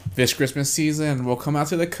This Christmas season, we'll come out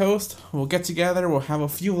to the coast, we'll get together, we'll have a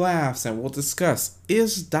few laughs, and we'll discuss,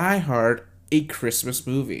 is Die Hard a Christmas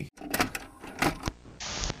movie?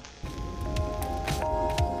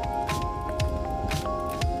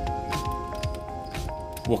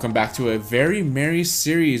 Welcome back to a very merry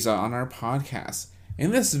series on our podcast.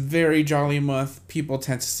 In this very jolly month, people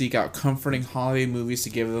tend to seek out comforting holiday movies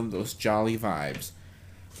to give them those jolly vibes.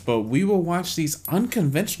 But we will watch these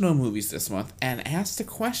unconventional movies this month and ask the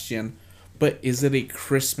question, but is it a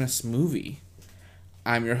Christmas movie?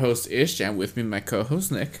 I'm your host Ish, and with me my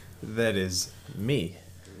co-host Nick. That is me.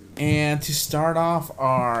 And to start off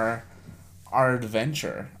our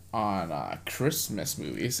adventure on Christmas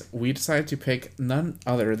movies, we decided to pick none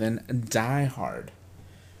other than Die Hard.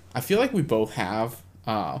 I feel like we both have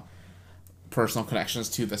personal connections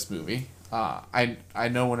to this movie. I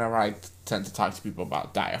know whenever I tend to talk to people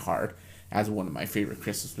about Die Hard as one of my favorite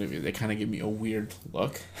Christmas movies, they kind of give me a weird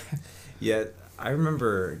look. Yeah, I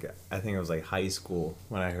remember, I think it was like high school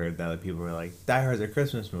when I heard that people were like, Die Hard's a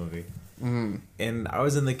Christmas movie. Mm. And I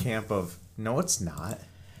was in the camp of, no, it's not.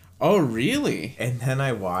 Oh, really? And then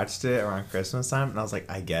I watched it around Christmas time, and I was like,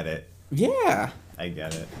 I get it. Yeah. I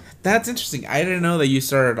get it. That's interesting. I didn't know that you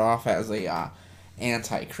started off as a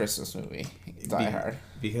anti-Christmas movie, Die Hard.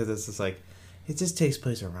 Because it's just like, it just takes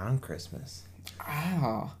place around Christmas.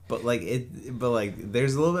 Oh. But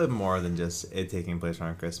there's a little bit more than just it taking place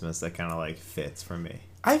around Christmas that kind of like fits for me.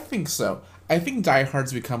 I think so. I think Die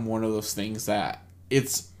Hard's become one of those things that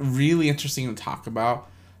it's really interesting to talk about,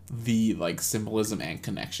 the like symbolism and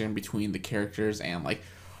connection between the characters and like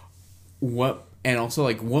what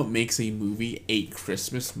makes a movie a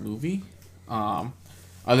Christmas movie,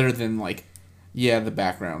 other than like, yeah, the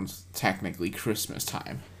background's technically Christmas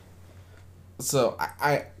time. So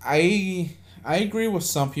I agree with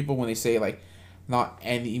some people when they say like not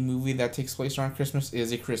any movie that takes place around Christmas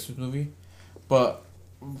is a Christmas movie, but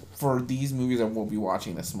for these movies that we'll be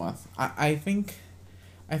watching this month, I think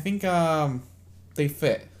they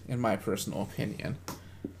fit, in my personal opinion.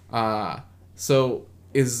 So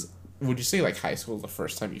would you say like high school is the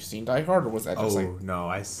first time you've seen Die Hard, or was that just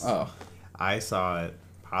I saw it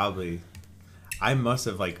probably. I must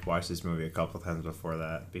have like watched this movie a couple times before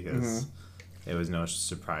that because it was no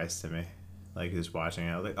surprise to me. Like just watching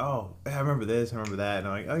it, I was like, oh, I remember this, I remember that, and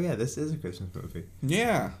I'm like, oh yeah, this is a Christmas movie.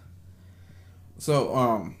 Yeah.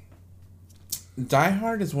 So Die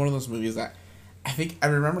Hard is one of those movies that I think I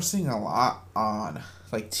remember seeing a lot on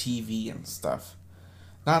like TV and stuff.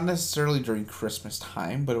 Not necessarily during Christmas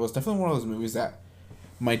time, but it was definitely one of those movies that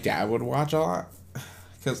my dad would watch a lot.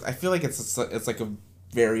 Because I feel like it's like a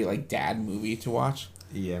very like dad movie to watch.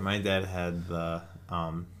 Yeah, my dad had the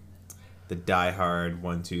Die Hard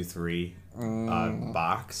 1, 2, 3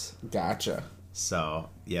 box. Gotcha. So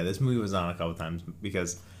yeah, this movie was on a couple times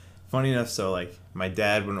because, funny enough, so like my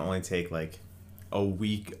dad would only take like a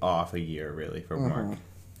week off a year really from work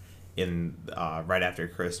in right after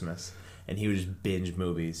Christmas, and he would just binge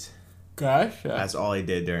movies. Gotcha. That's all he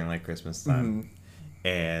did during like Christmas time.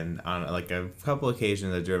 And on like a couple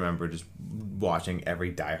occasions, I do remember just watching every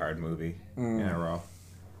Die Hard movie in a row.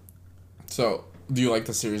 So, do you like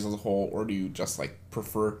the series as a whole, or do you just like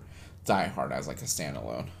prefer Die Hard as like a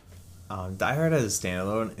standalone? Die Hard as a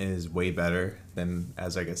standalone is way better than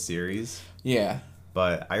as like a series. Yeah.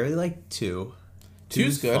 But I really like 2.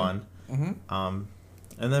 Two's good. Fun. And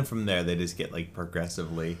then from there, they just get like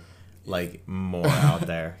progressively like more out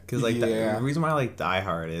there. Because like the reason why I like Die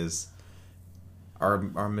Hard is our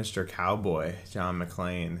Mr. Cowboy, John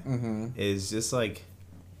McClane, is just like,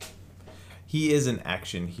 he is an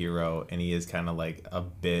action hero, and he is kind of like a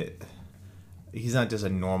bit, he's not just a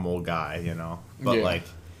normal guy, you know, but like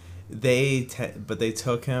they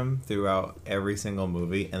took him throughout every single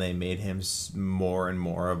movie, and they made him more and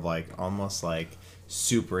more of like almost like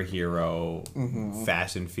superhero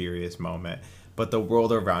Fast and Furious moment, but the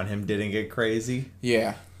world around him didn't get crazy.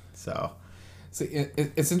 Yeah. So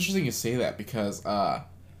it's interesting you say that because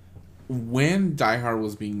when Die Hard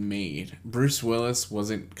was being made, Bruce Willis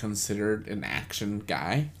wasn't considered an action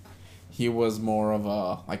guy. He was more of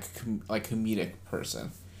a like comedic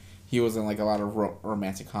person. He was in like a lot of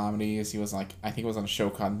romantic comedies. He was like, I think it was on a show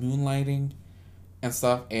called Moonlighting and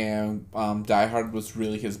stuff. And Die Hard was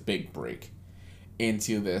really his big break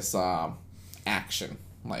into this action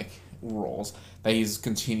like roles that he's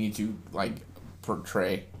continued to like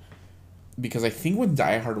portray. Because I think when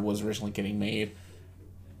Die Hard was originally getting made,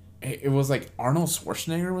 it was like Arnold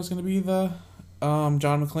Schwarzenegger was going to be the John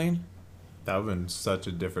McClane. That would have been such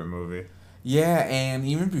a different movie. Yeah, and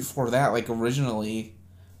even before that, like originally,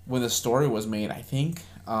 when the story was made, I think,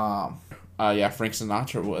 Frank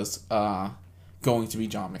Sinatra was going to be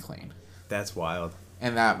John McClane. That's wild.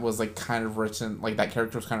 And that was like kind of written, like that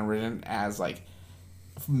character was kind of written as like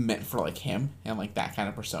meant for like him and like that kind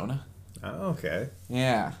of persona. Oh, okay.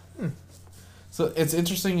 Yeah. So it's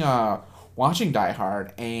interesting watching Die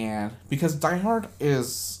Hard, and because Die Hard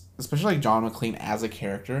is, especially like John McClane as a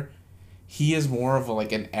character, he is more of a,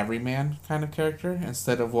 like an everyman kind of character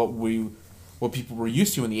instead of what people were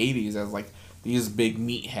used to in the 80s as like these big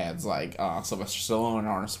meatheads like Sylvester Stallone and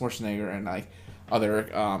Arnold Schwarzenegger and like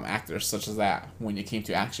other actors such as that when it came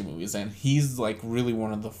to action movies. And he's like really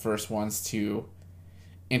one of the first ones to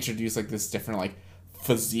introduce like this different like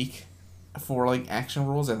physique for like action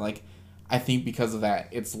roles, and like I think because of that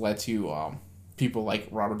it's led to people like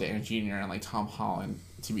Robert Downey Jr. and like Tom Holland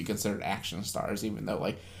to be considered action stars, even though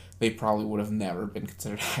like they probably would have never been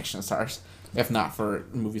considered action stars if not for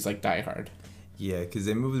movies like Die Hard. Yeah, because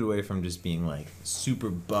they moved away from just being like super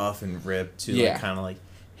buff and ripped to Yeah. like kind of like,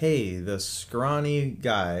 hey, the scrawny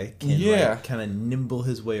guy can like kind of nimble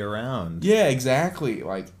his way around. Yeah, exactly.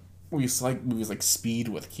 Like we like movies like Speed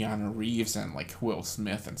with Keanu Reeves and like Will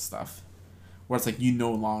Smith and stuff, where it's like you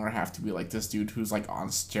no longer have to be like this dude who's like on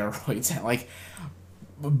steroids and like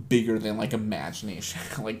bigger than like imagination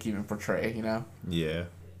like even portray, you know? Yeah.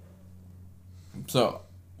 So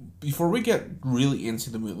before we get really into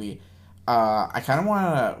the movie, I kind of want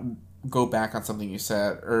to go back on something you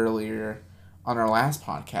said earlier on our last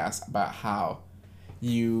podcast about how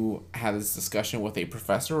you had this discussion with a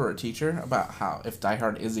professor or a teacher about how if Die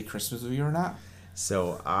Hard is a Christmas movie or not.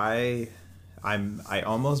 So I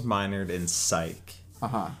almost minored in psych.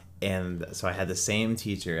 And so I had the same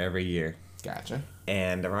teacher every year. Gotcha.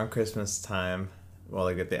 And around Christmas time, well,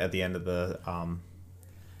 like at the end of the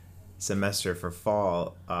semester for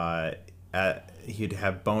fall, he'd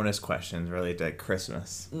have bonus questions related to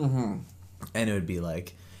Christmas. Mm-hmm. And it would be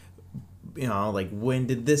like, you know, like, when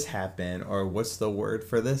did this happen? Or what's the word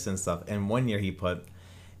for this and stuff? And one year he put,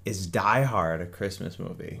 is Die Hard a Christmas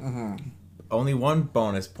movie? Mm-hmm. Only one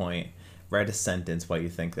bonus point. Write a sentence why you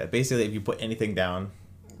think that. Basically, if you put anything down,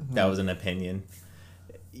 that was an opinion,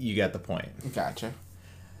 you got the point. Gotcha.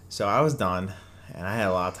 So I was done, and I had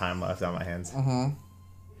a lot of time left on my hands. Mm-hmm.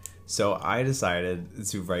 So I decided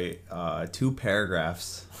to write 2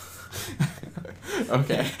 paragraphs.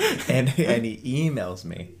 Okay. and he emails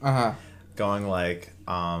me. Uh-huh. Going like,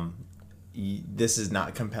 this is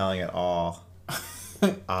not compelling at all.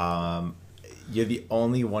 You're the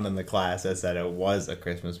only one in the class that said it was a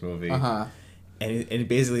Christmas movie. Uh-huh. And it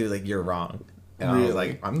basically was like, you're wrong. And really? I was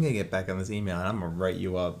like, I'm going to get back on this email and I'm going to write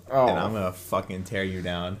you up. Oh. And I'm going to fucking tear you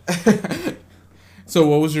down. So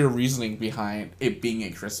what was your reasoning behind it being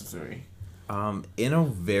a Christmas movie? In a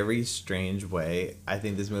very strange way, I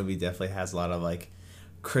think this movie definitely has a lot of like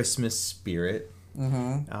Christmas spirit.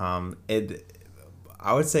 Mm-hmm.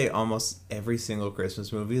 I would say almost every single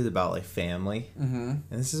Christmas movie is about like family. Mm-hmm.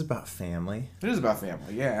 And this is about family. It is about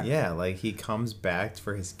family, yeah. Yeah, like he comes back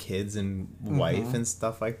for his kids and wife and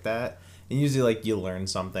stuff like that. And usually like you learn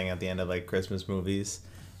something at the end of like Christmas movies.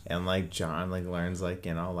 And like John like learns like,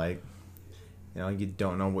 you you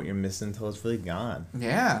don't know what you're missing until it's really gone.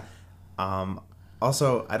 Yeah.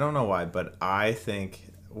 Also, I don't know why, but I think,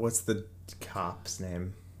 what's the cop's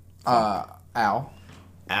name? Al.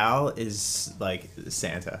 Al is like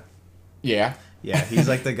Santa. Yeah. Yeah, he's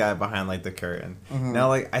like the guy behind like the curtain. Mm-hmm. Now,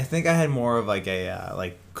 like I think I had more of like a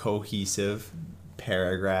like cohesive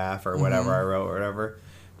paragraph or whatever I wrote or whatever,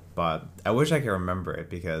 but I wish I could remember it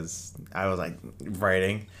because I was like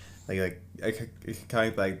writing like kind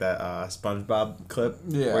of like that SpongeBob clip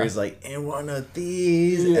where he's like, in one of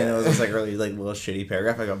these, and it was just like really like little shitty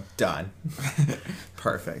paragraph. I go, done.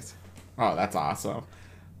 Perfect. Oh, that's awesome.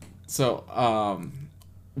 So,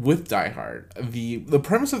 with Die Hard, the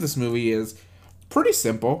premise of this movie is pretty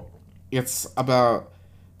simple. It's about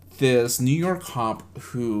this New York cop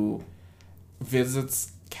who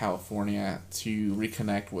visits California to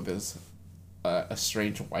reconnect with his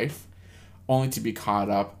estranged wife, only to be caught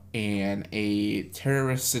up in a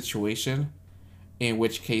terrorist situation, in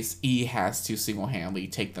which case he has to single-handedly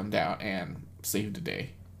take them down and save the day,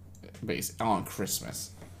 based on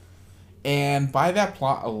Christmas. And by that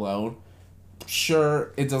plot alone,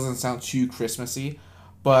 sure, it doesn't sound too Christmassy,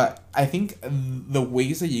 but I think the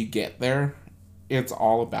ways that you get there, it's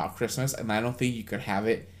all about Christmas, and I don't think you could have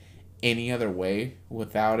it any other way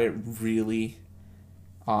without it really,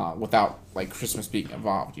 without like Christmas being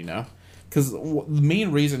involved, you know? Because the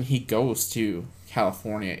main reason he goes to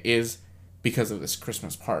California is because of this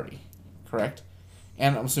Christmas party, correct?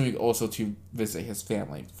 And I'm assuming also to visit his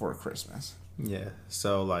family for Christmas. Yeah,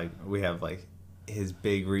 so like we have like his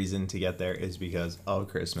big reason to get there is because of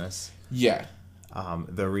Christmas. Yeah.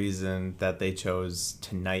 The reason that they chose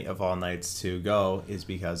tonight of all nights to go is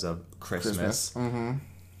because of Christmas. And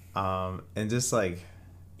just like,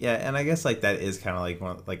 yeah, and I guess like that is kind of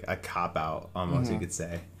like like a cop out almost, you could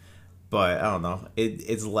say. But I don't know.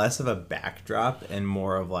 It's less of a backdrop and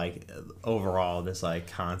more of like overall this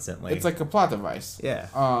like constantly. It's like a plot device. Yeah.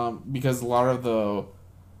 Because a lot of the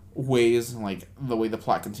ways, like the way the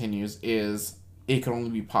plot continues, is it can only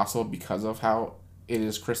be possible because of how it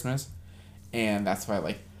is Christmas, and that's why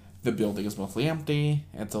like the building is mostly empty.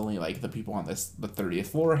 It's only like the people on the 30th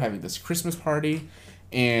floor having this Christmas party,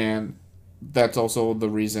 and that's also the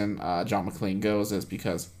reason John McClane goes is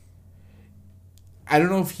because I don't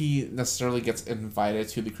know if he necessarily gets invited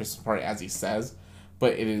to the Christmas party as he says,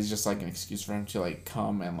 but it is just like an excuse for him to like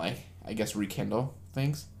come and like I guess rekindle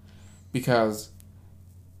things, because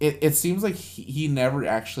it seems like he never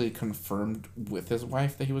actually confirmed with his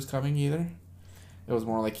wife that he was coming either. It was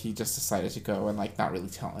more like he just decided to go and like not really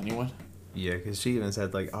tell anyone. Yeah, because she even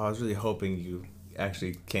said like, "Oh, I was really hoping you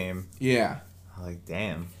actually came." Yeah. I'm like,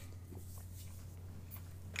 damn.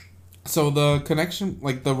 So the connection,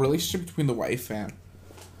 like the relationship between the wife and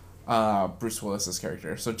Bruce Willis's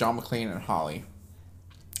character, so John McClane and Holly.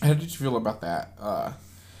 How did you feel about that?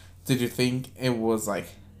 Did you think it was like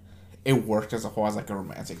it worked as a whole as like a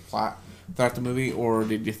romantic plot throughout the movie, or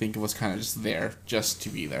did you think it was kind of just there just to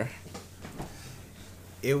be there?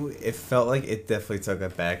 It felt like it definitely took a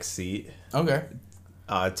back seat. Okay.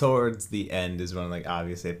 Towards the end is when like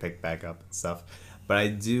obviously it picked back up and stuff, but I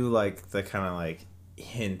do like the kind of like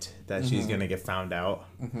hint that she's gonna get found out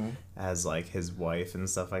as like his wife and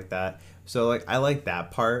stuff like that. So like I like that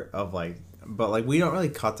part of like, but like we don't really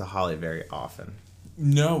cut to Holly very often.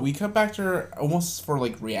 No, we cut back to her almost for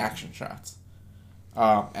like reaction shots,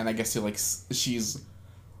 and I guess she's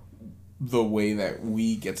the way that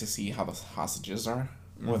we get to see how the hostages are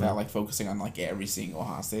without like focusing on like every single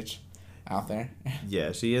hostage out there.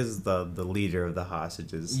 Yeah, she is the leader of the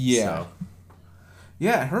hostages. Yeah. So.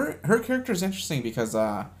 Yeah, her character is interesting because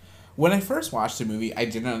when I first watched the movie, I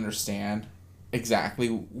didn't understand exactly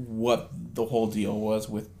what the whole deal was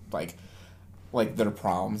with like their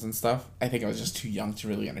problems and stuff. I think I was just too young to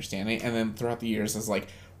really understand it. And then throughout the years, as like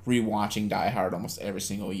rewatching Die Hard almost every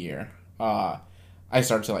single year, I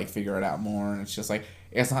started to like figure it out more. And it's just like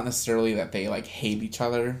it's not necessarily that they like hate each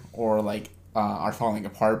other or like are falling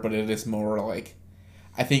apart, but it is more like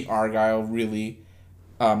I think Argyle really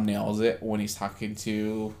nails it when he's talking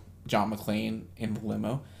to John McClane in the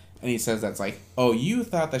limo, and he says that's like, oh, you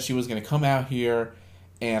thought that she was gonna come out here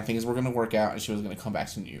and things were gonna work out and she was gonna come back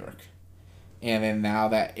to New York, and then now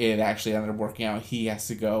that it actually ended up working out, he has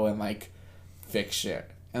to go and like fix shit.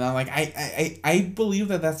 And I'm like, I believe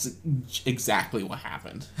that that's exactly what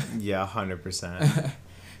happened. Yeah, 100%.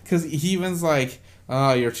 Because he even's like,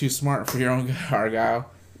 oh, you're too smart for your own good, Argyle.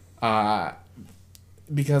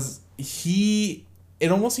 Because it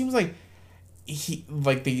almost seems like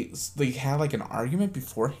they had like an argument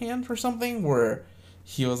beforehand or something where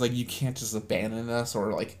he was like, you can't just abandon us,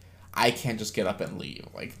 or like I can't just get up and leave.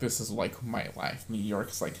 Like this is like my life. New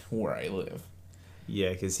York's like where I live.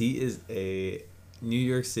 Yeah, because he is a New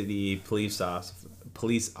York City police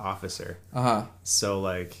officer. So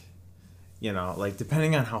like, you know, like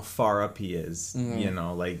depending on how far up he is, you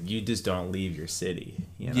know, like you just don't leave your city.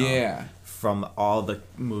 You know? Yeah. From all the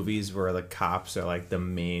movies where the cops are like the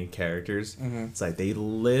main characters, it's like they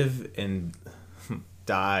live and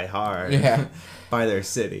die hard by their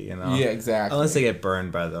city, you know? Yeah, exactly. Unless they get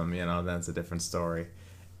burned by them, you know, that's a different story.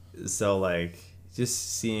 So like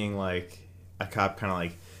just seeing like a cop kind of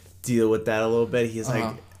like deal with that a little bit, he's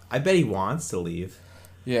like, I bet he wants to leave.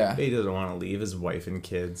 Yeah. He doesn't want to leave his wife and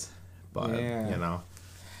kids, but you know.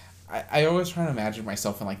 I always try to imagine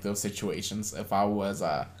myself in like those situations if I was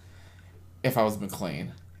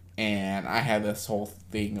McClane and I had this whole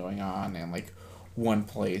thing going on in like one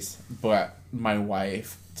place, but my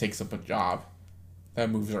wife takes up a job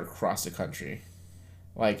that moves her across the country.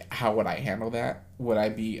 Like, how would I handle that? Would I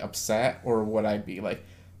be upset, or would I be like,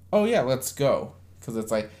 oh yeah, let's go? Because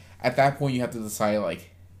it's like at that point you have to decide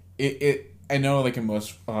like I know like in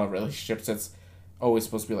most relationships it's always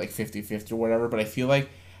supposed to be like 50-50 or whatever, but I feel like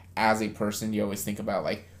as a person you always think about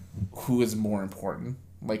like who is more important,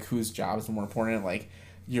 like whose job is more important, like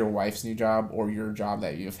your wife's new job or your job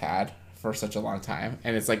that you've had for such a long time.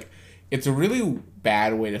 And it's like it's a really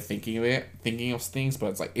bad way to thinking of things, but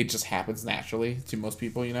it's like it just happens naturally to most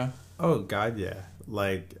people, you know? Oh god, yeah.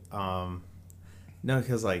 Like no,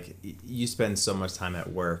 because like you spend so much time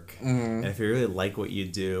at work, and if you really like what you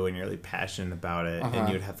do and you're really passionate about it, and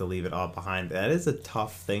you would have to leave it all behind, that is a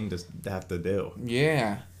tough thing to have to do.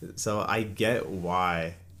 Yeah. So I get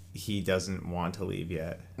why he doesn't want to leave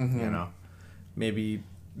yet. Mm-hmm. You know, maybe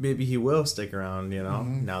he will stick around. You know,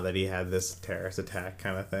 now that he had this terrorist attack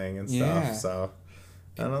kind of thing and stuff. So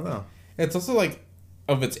I don't know. It's also like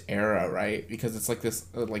of its era, right? Because it's like this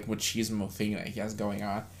like machismo thing that he has going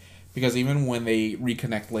on. Because even when they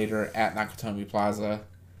reconnect later at Nakatomi Plaza,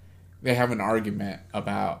 they have an argument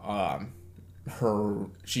about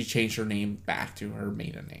she changed her name back to her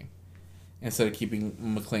maiden name. Instead of keeping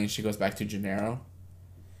McLean, she goes back to Gennaro.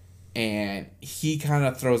 And he kind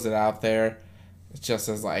of throws it out there just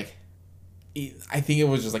as like, I think it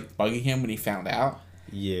was just like bugging him when he found out.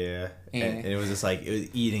 Yeah, and it was just like, it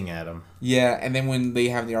was eating at him. Yeah, and then when they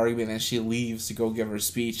have the argument and she leaves to go give her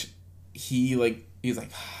speech, he's like,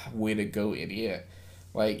 way to go, idiot.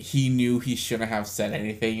 Like, he knew he shouldn't have said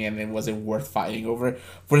anything and it wasn't worth fighting over.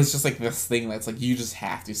 But it's just like this thing that's like, you just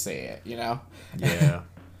have to say it, you know? Yeah.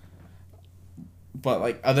 But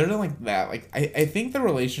like, other than like that, like, I think the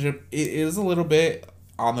relationship it is a little bit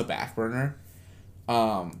on the back burner.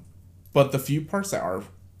 But the few parts that are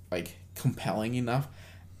like compelling enough,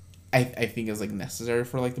 I think is like necessary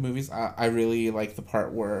for like the movies. I really like the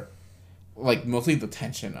part where, like, mostly the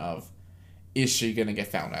tension of, is she gonna get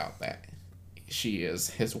found out that she is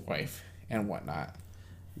his wife and whatnot?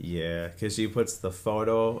 Yeah, because she puts the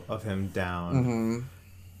photo of him down,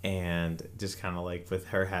 and just kind of like with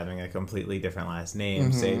her having a completely different last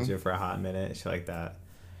name, saves her for a hot minute, shit like that.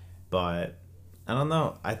 But I don't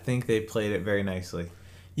know. I think they played it very nicely.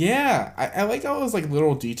 Yeah, I like all those like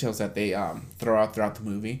little details that they throw out throughout the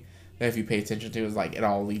movie. That if you pay attention to, is like it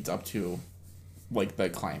all leads up to like the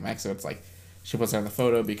climax. So it's like she puts her in the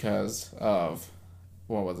photo because of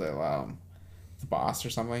what was it, the boss or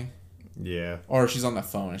something. Yeah. Or she's on the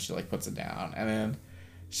phone and she like puts it down, and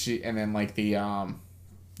then like the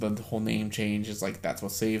whole name change is like that's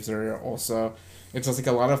what saves her. Also, it's just like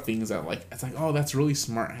a lot of things that like it's like, oh, that's really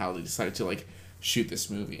smart how they decided to like shoot this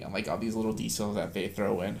movie and like all these little details that they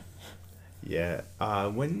throw in. Yeah.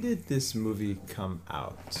 When did this movie come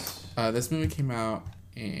out? This movie came out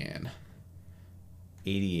in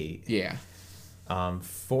 88. Yeah.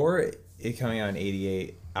 For it coming out in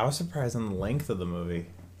 88, I was surprised on the length of the movie.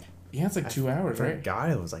 Yeah, it's like 2 hours, right? God,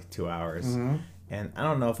 it was like 2 hours. And I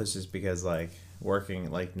don't know if it's just because like working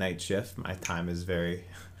like night shift, my time is very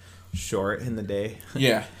short in the day.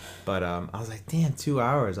 Yeah. But I was like, damn, 2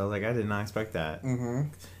 hours. I was like, I did not expect that.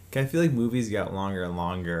 I feel like movies got longer and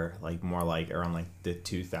longer, like more like around like the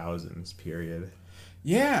 2000s period.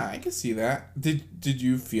 Yeah, I can see that. Did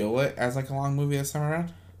you feel it as like a long movie this time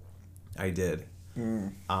around? I did.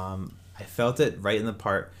 I felt it right in the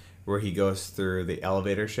part where he goes through the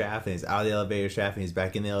elevator shaft and he's out of the elevator shaft and he's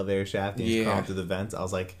back in the elevator shaft and he's crawling through the vents. I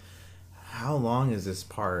was like, how long is this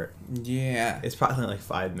part? Yeah. It's probably like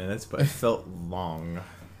 5 minutes, but it felt long.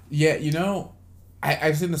 Yeah, you know,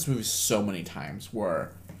 I've seen this movie so many times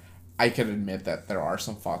where I can admit that there are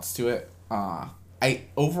some faults to it. I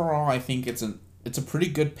think it's a pretty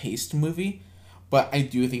good paced movie, but I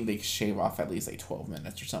do think they shave off at least like 12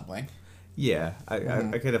 minutes or something. Yeah, I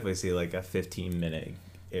could definitely see like a 15-minute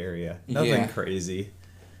area. Nothing crazy.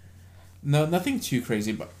 No, nothing too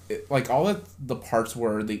crazy, but like all of the parts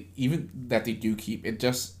where they do keep, it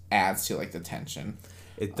just adds to like the tension.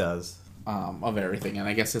 It does. Of everything, and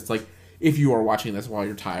I guess it's like if you are watching this while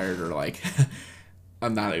you're tired or like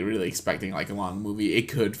I'm not really expecting like a long movie, it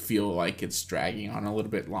could feel like it's dragging on a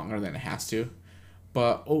little bit longer than it has to.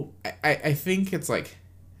 But I think it's like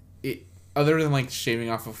it other than like shaving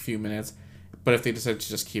off a few minutes, but if they decide to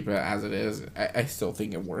just keep it as it is, I still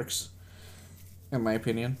think it works. In my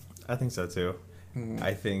opinion. I think so too.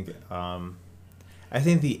 I think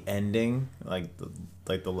the ending, like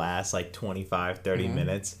the last like 25, 30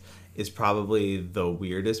 minutes is probably the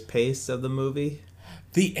weirdest pace of the movie.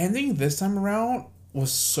 The ending this time around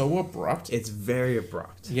was so abrupt. It's very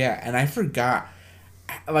abrupt. Yeah, and I forgot.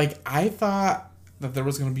 Like, I thought that there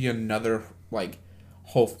was going to be another, like,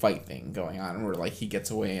 whole fight thing going on where, like, he gets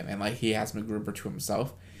away and like, he has MacGruber to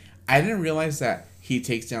himself. I didn't realize that he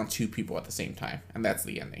takes down two people at the same time, and that's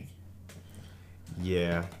the ending.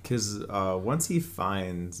 Yeah, because once he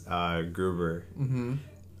finds Gruber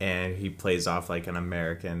and he plays off, like, an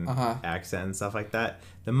American accent and stuff like that,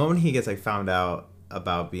 the moment he gets, like, found out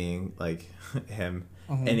about being, like, him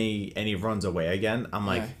and he runs away again, I'm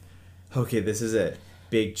like, okay, this is it.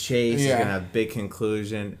 Big chase, he's gonna have big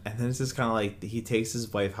conclusion, and then it's just kind of like he takes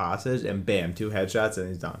his wife hostage and bam, 2 headshots and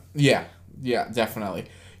he's done. Yeah, definitely.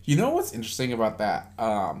 You know what's interesting about that?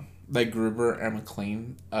 Like Gruber and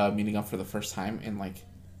McLean meeting up for the first time in like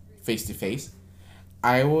face to face.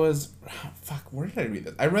 I was where did I read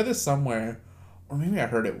this? I read this somewhere, or maybe I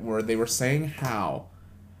heard it where they were saying how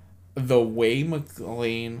the way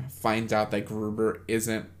McLean finds out that Gruber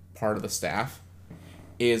isn't part of the staff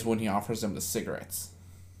is when he offers him the cigarettes.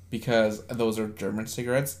 Because those are German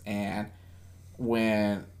cigarettes, and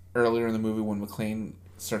when earlier in the movie when McLean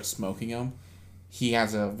starts smoking them, he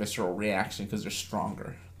has a visceral reaction because they're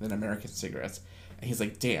stronger than American cigarettes. And he's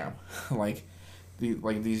like, damn,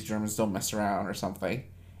 these Germans don't mess around or something.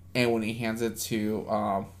 And when he hands it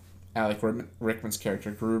to Alec Rickman's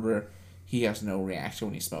character, Gruber, he has no reaction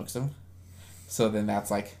when he smokes them. So then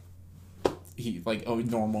that's like, he, like, a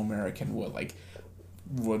normal American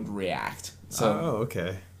would react. So,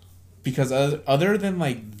 okay. Because other than,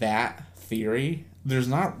 like, that theory, there's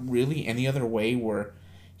not really any other way where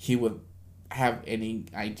he would have any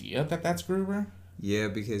idea that that's Gruber. Yeah,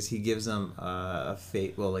 because he gives them a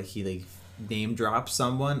fate. Well, like, he name drops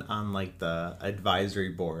someone on, like, the advisory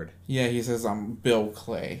board. Yeah, he says, I'm Bill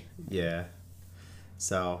Clay. Yeah.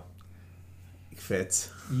 So, it fits.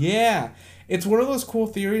 Yeah. It's one of those cool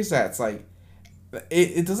theories that's, like,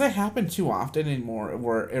 it doesn't happen too often anymore,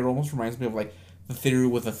 where it almost reminds me of, like, the theory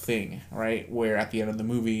with a thing, right? Where at the end of the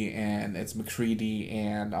movie, and it's McCready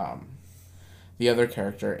and the other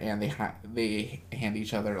character, and they hand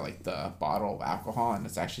each other, like, the bottle of alcohol, and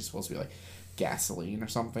it's actually supposed to be, like, gasoline or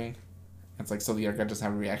something. It's like, so the other guy doesn't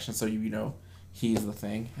have a reaction, so you know he's the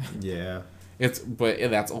thing. Yeah. But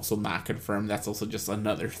that's also not confirmed. That's also just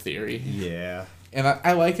another theory. Yeah. And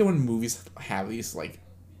I like it when movies have these, like,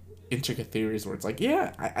 intricate theories where it's like,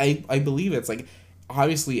 yeah, I believe it. It's like,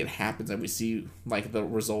 obviously it happens and we see, like, the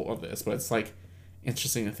result of this, but it's, like,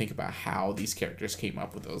 interesting to think about how these characters came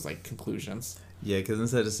up with those, like, conclusions. Yeah, because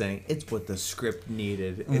instead of saying it's what the script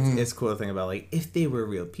needed, it's cool to think about, like, if they were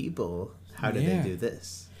real people, how did they do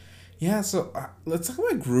this? Yeah, so let's talk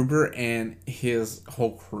about Gruber and his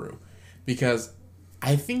whole crew, because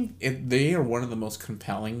I think they are one of the most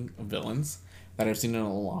compelling villains that I've seen in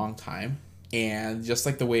a long time, and just,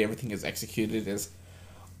 like, the way everything is executed is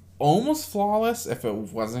almost flawless if it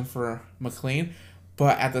wasn't for McLean,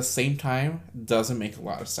 but at the same time doesn't make a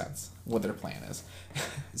lot of sense what their plan is.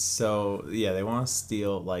 So yeah, they want to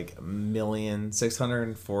steal like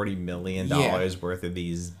 $640 million worth of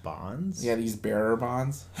these bonds. Yeah, these bearer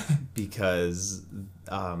bonds. Because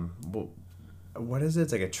what is it?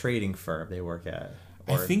 It's like a trading firm they work at.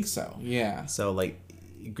 I think so. Yeah. So like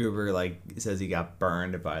Gruber says he got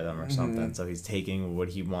burned by them or something, so he's taking what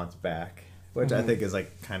he wants back, which I think is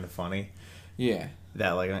like kind of funny. Yeah.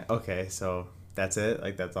 That like, okay, so that's it,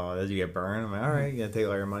 like that's all it is. You get burned. I'm like, all right, you gotta take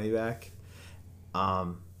all your money back.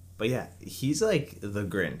 But yeah, he's like the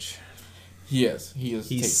Grinch. He is.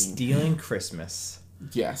 He's stealing Christmas.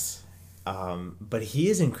 Yes. But he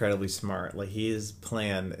is incredibly smart. Like his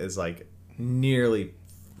plan is like nearly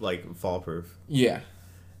like foolproof. Yeah.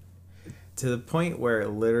 To the point where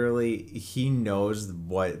literally he knows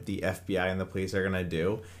what the FBI and the police are gonna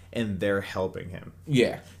do, and they're helping him.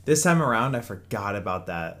 Yeah. This time around, I forgot about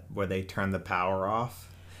that, where they turn the power off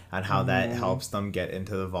and how that helps them get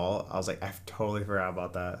into the vault. I was like, I totally forgot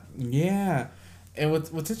about that. Yeah. And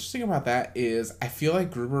what's interesting about that is I feel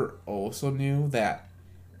like Gruber also knew that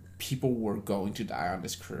people were going to die on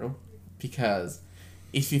this crew, because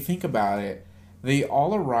if you think about it, they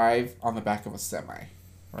all arrive on the back of a semi,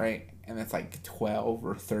 right? And it's like 12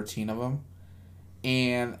 or 13 of them.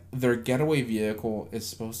 And their getaway vehicle is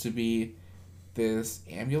supposed to be this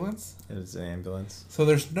ambulance. It's an ambulance. So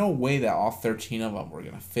there's no way that all 13 of them were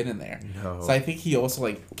going to fit in there. No. So I think he also,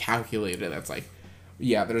 like, calculated that's like,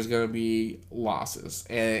 yeah, there's going to be losses.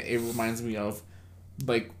 And it reminds me of,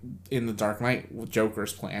 like, in The Dark Knight with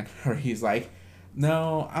Joker's plan, where he's like,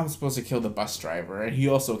 no, I'm supposed to kill the bus driver. And he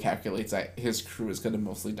also calculates that his crew is going to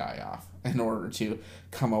mostly die off in order to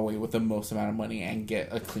come away with the most amount of money and get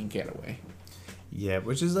a clean getaway. Yeah,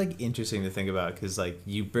 which is, like, interesting to think about, because, like,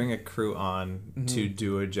 you bring a crew on to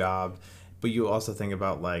do a job, but you also think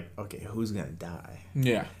about, like, okay, who's going to die?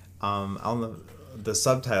 Yeah. The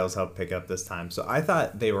subtitles help pick up this time. So I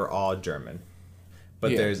thought they were all German,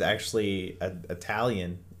 but there's actually an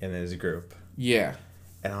Italian in his group. Yeah.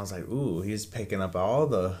 And I was like, ooh, he's picking up all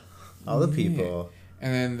the people.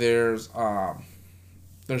 And then there's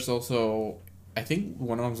also, I think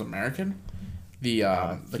one of them's American.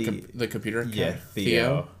 The computer. Yeah,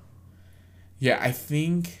 Theo. Yeah, I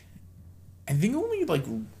think only like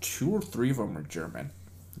 2 or 3 of them are German.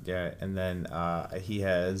 Yeah, and then he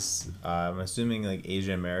has, I'm assuming, like,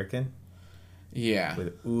 Asian American. Yeah.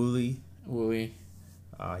 With Uli. Uli.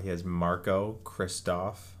 He has Marco,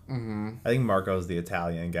 Christoph. Mm-hmm. I think Marco's the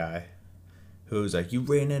Italian guy who's like, you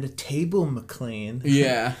ran at a table, McLean.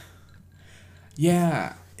 Yeah.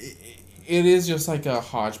 Yeah. It is just like a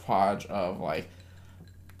hodgepodge of, like,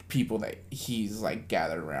 people that he's like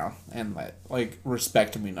gathered around and like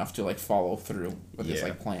respect him enough to like follow through with his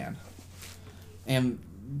like plan. And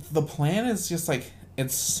the plan is just like,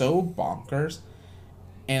 it's so bonkers,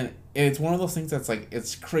 and it's one of those things that's like,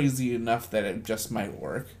 it's crazy enough that it just might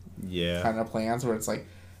work. Yeah. Kind of plans where it's like,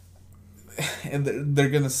 and they're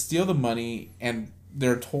gonna steal the money, and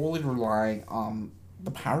they're totally relying on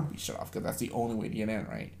the power to be shut off because that's the only way to get in,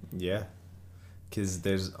 right? Yeah. Because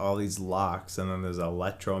there's all these locks, and then there's an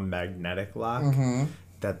electromagnetic lock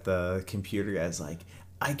that the computer guy's like,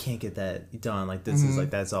 I can't get that done. Like, this is like,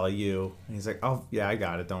 that's all you. And he's like, oh, yeah, I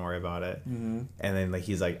got it. Don't worry about it. And then, like,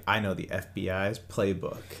 he's like, I know the FBI's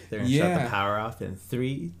playbook. They're going to shut the power off in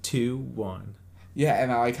 3, 2, 1. Yeah,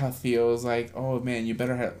 and I like how Theo's like, oh, man, you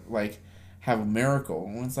better have a miracle.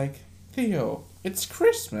 And it's like, Theo, it's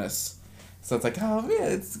Christmas. So it's like, oh,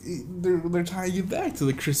 man, they're tying you back to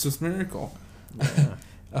the Christmas miracle. Yeah.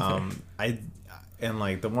 Okay. And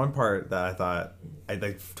like the one part that I thought I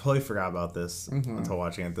like totally forgot about this until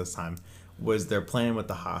watching it this time was their plan with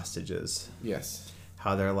the hostages. Yes.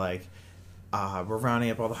 How they're like, we're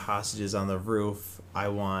rounding up all the hostages on the roof. I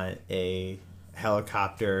want a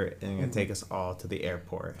helicopter and gonna take us all to the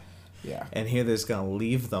airport. Yeah. And here they're just gonna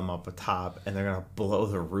leave them up atop and they're gonna blow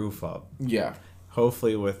the roof up. Yeah.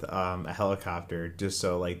 Hopefully with a helicopter, just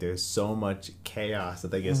so like there's so much chaos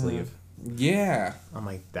that they just leave. Yeah. I'm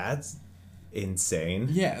like, that's insane.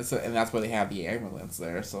 Yeah, so and that's why they have the ambulance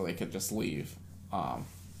there, so they could just leave,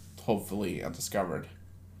 hopefully undiscovered.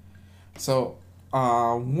 So,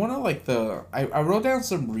 one of like I wrote down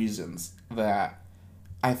some reasons that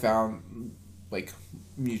I found like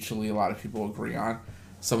mutually a lot of people agree on.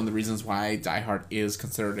 Some of the reasons why Die Hard is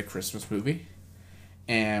considered a Christmas movie,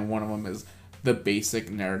 and one of them is the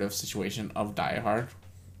basic narrative situation of Die Hard,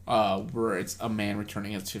 where it's a man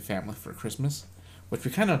returning to family for Christmas, which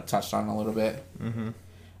we kind of touched on a little bit.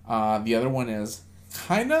 The other one is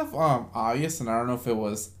kind of obvious, and I don't know if it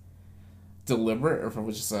was deliberate or if it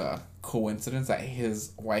was just a coincidence that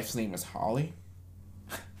his wife's name is Holly.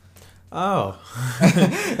 Oh.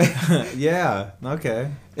 Yeah,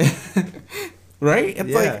 okay. Right? It's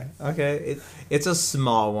yeah, okay. It's a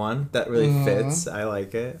small one that really fits. I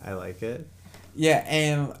like it. Yeah,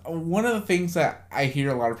 and one of the things that I hear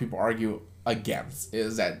a lot of people argue against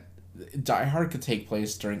is that Die Hard could take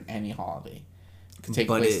place during any holiday.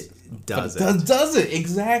 It doesn't. Does it?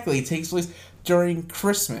 Exactly. It takes place during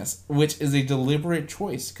Christmas, which is a deliberate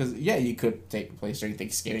choice. Because, yeah, you could take place during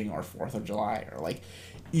Thanksgiving or 4th of July or, like,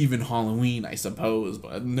 even Halloween, I suppose.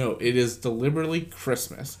 But, no, it is deliberately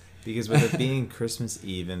Christmas. Because with it being Christmas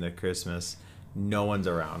Eve into Christmas, no one's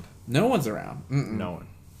around. No one's around. Mm-mm. No one.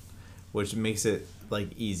 Which makes it, like,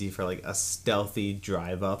 easy for, like, a stealthy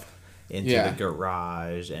drive up into the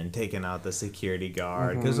garage and taking out the security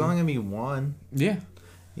guard. Because there's only going to be one. Yeah.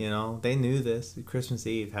 You know, they knew this. Christmas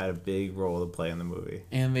Eve had a big role to play in the movie.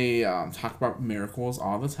 And they talk about miracles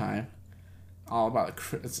all the time. All about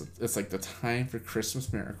it's like the time for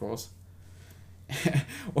Christmas miracles.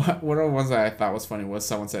 One of the ones that I thought was funny was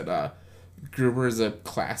someone said Gruber is a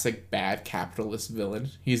classic bad capitalist villain.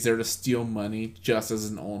 He's there to steal money just as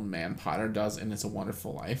an old man Potter does in It's a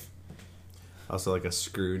Wonderful Life. Also like a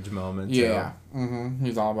Scrooge moment. Yeah.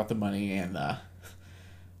 He's all about the money, and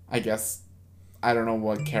I guess I don't know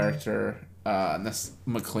what character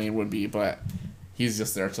McClane would be, but he's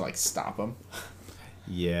just there to like stop him.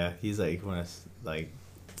 Yeah, he's like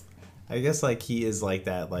I guess like he is like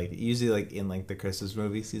that, like usually like in like the Christmas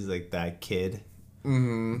movies, he's like that kid.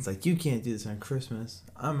 It's like, you can't do this on Christmas.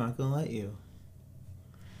 I'm not gonna let you.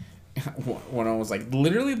 One of them was like,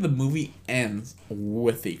 literally the movie ends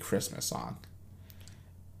with a Christmas song.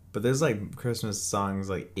 But there's like Christmas songs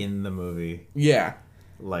like in the movie. Yeah.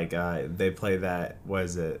 Like they play that, what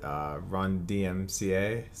is it, Run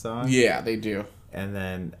DMCA song? Yeah, they do. And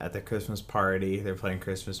then at the Christmas party, they're playing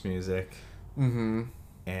Christmas music.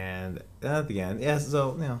 And at the end, yeah,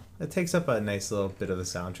 so, you know, it takes up a nice little bit of the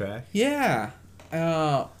soundtrack. Yeah.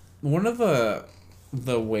 One of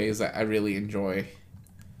the ways that I really enjoy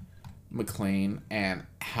McClane and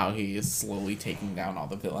how he is slowly taking down all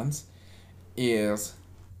the villains is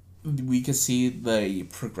we can see the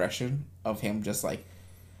progression of him just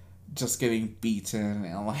getting beaten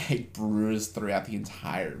and like bruised throughout the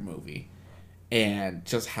entire movie, and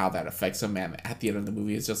just how that affects him. And at the end of the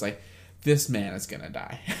movie, it's just like, this man is gonna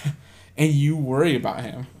die, and you worry about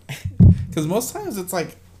him because most times it's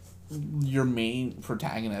like your main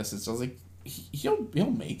protagonist is just like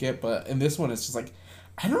he'll make it, but in this one it's just like,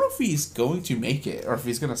 I don't know if he's going to make it or if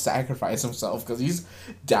he's going to sacrifice himself because he's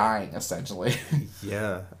dying essentially.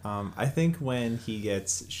 Yeah. I think when he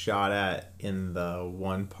gets shot at in the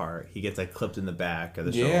one part, he gets like clipped in the back of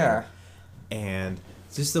the shoulder. And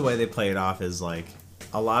just the way they play it off is like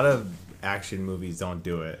a lot of action movies don't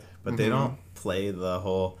do it, but they don't play the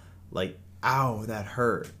whole like ow that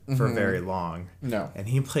hurt for very long. No. And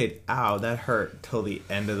he played ow that hurt till the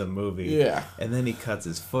end of the movie. Yeah. And then he cuts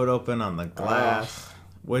his foot open on the glass.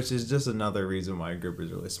 Which is just another reason why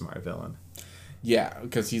Grouper's a really smart villain. Yeah,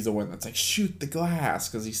 because he's the one that's like, shoot the glass,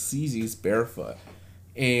 because he sees he's barefoot.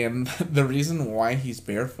 And the reason why he's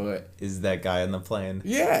barefoot is that guy in the plane.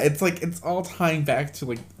 Yeah, it's like, it's all tying back to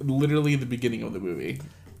like literally the beginning of the movie.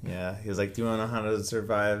 Yeah, he was like, do you want to know how to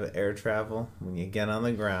survive air travel? When you get on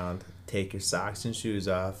the ground, take your socks and shoes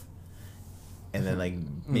off, and then like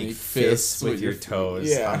make fists with your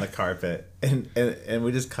toes on the carpet. And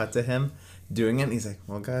we just cut to him doing it, and he's like,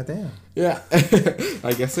 well, goddamn. Yeah.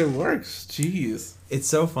 I guess it works. Jeez. It's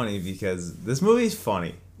so funny because this movie's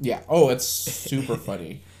funny. Yeah. Oh, it's super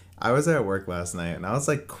funny. I was at work last night, and I was,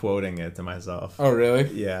 like, quoting it to myself. Oh,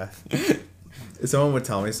 really? Yeah. Someone would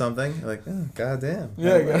tell me something, like, oh, goddamn.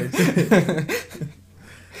 Yeah,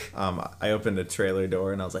 I opened a trailer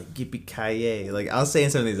door, and I was like, yippee-ki-yay. Like, I was saying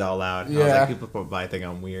some of these out loud. Yeah. I was like, people probably think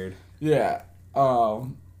I'm weird. Yeah.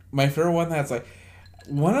 My favorite one that's, like,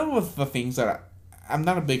 one of the things that I'm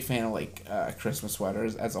not a big fan of, like, Christmas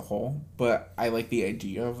sweaters as a whole, but I like the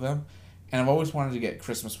idea of them. And I've always wanted to get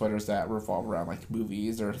Christmas sweaters that revolve around, like,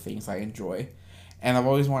 movies or things I enjoy. And I've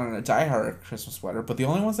always wanted a Die Hard Christmas sweater, but the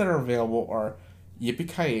only ones that are available are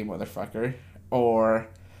Yippee-Ki-Yay, motherfucker, or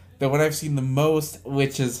the one I've seen the most,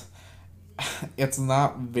 which is, it's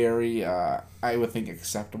not very, I would think,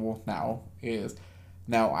 acceptable now, is...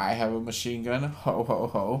 Now I have a machine gun. Ho, ho,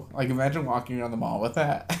 ho. Like, imagine walking around the mall with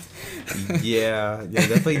that. Yeah,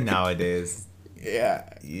 definitely nowadays. Yeah.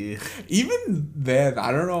 Even then,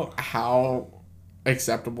 I don't know how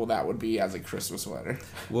acceptable that would be as a Christmas sweater.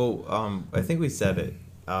 Well, I think we said it.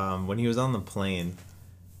 When he was on the plane,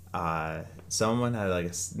 someone had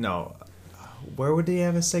like where would he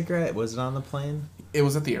have a cigarette? Was it on the plane? It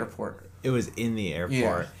was at the airport. It was in the airport.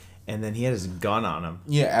 Yeah. And then he had his gun on him.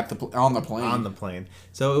 Yeah, on the plane. On the plane.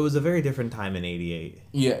 So it was a very different time in '88.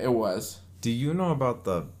 Yeah, it was. Do you know about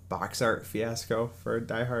the box art fiasco for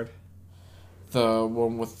Die Hard? The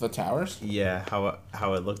one with the towers? Yeah,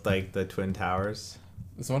 how it looked like the Twin Towers.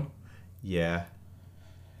 This one? Yeah.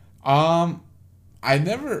 I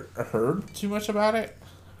never heard too much about it.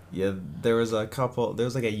 Yeah, there was like a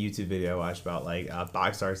YouTube video I watched about like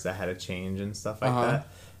box arts that had to change and stuff like that.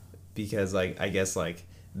 Because like I guess like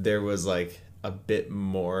there was like a bit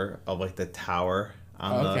more of like the tower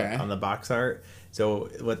on the box art. So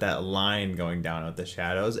with that line going down with the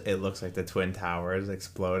shadows, it looks like the Twin Towers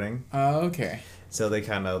exploding. Oh, okay. So they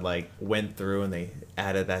kind of like went through and they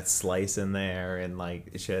added that slice in there and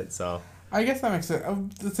like shit. So I guess that makes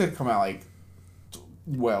sense. This did come out like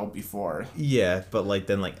well before. Yeah, but like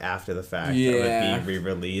then like after the fact, yeah, of it being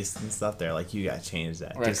re-released and stuff, they're like, you gotta change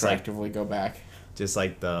that. Retroactively go back. Just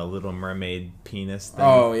like the Little Mermaid penis thing.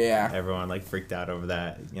 Oh, yeah. Everyone, like, freaked out over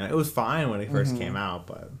that. You know, it was fine when it first came out,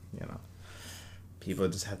 but, you know, people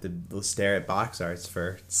just have to stare at box arts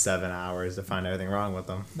for 7 hours to find everything wrong with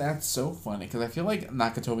them. That's so funny, because I feel like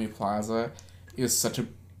Nakatomi Plaza is such a...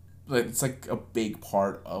 It's, like, a big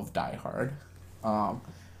part of Die Hard.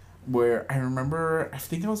 Where I remember... I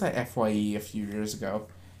think I was at FYE a few years ago,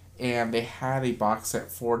 and they had a box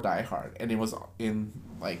set for Die Hard, and it was in...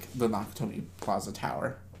 like the Nakatomi Plaza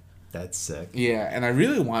Tower. That's sick. Yeah, and I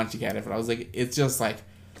really wanted to get it, but I was like, it's just like,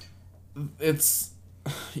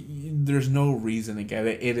 there's no reason to get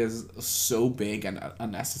it. It is so big and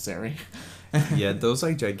unnecessary. Yeah, those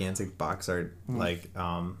like gigantic box art, like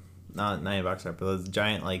not even box art, but those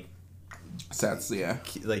giant like sets. Yeah.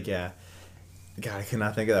 Like yeah. God, I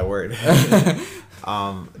cannot think of that word.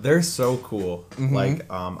 They're so cool. Like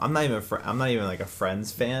I'm not even like a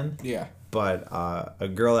Friends fan. Yeah. But a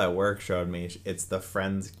girl at work showed me it's the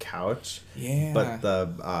Friends couch. Yeah. But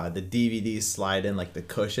the DVDs slide in like the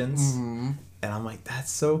cushions, and I'm like, that's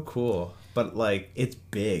so cool. But like it's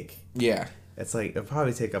big. Yeah. It's like it'll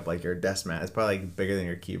probably take up like your desk mat. It's probably like bigger than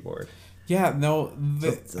your keyboard. Yeah. No.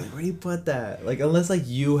 So like, where do you put that? Like unless like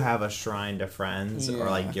you have a shrine to Friends or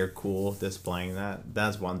like you're cool displaying that.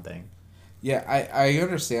 That's one thing. Yeah, I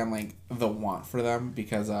understand like the want for them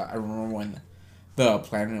because I remember when the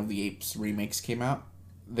Planet of the Apes remakes came out,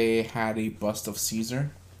 they had a bust of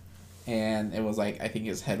Caesar, and it was like I think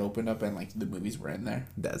his head opened up and like the movies were in there.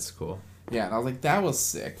 That's cool. Yeah, and I was like, that was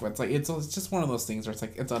sick. But it's like it's just one of those things where it's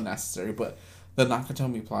like it's unnecessary. But the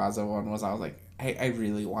Nakatomi Plaza one was I was like, I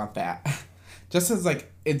really want that. Just as like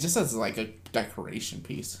a decoration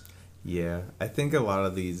piece. Yeah, I think a lot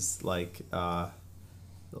of these like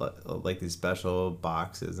these special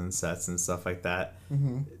boxes and sets and stuff like that,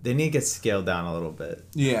 they need to get scaled down a little bit.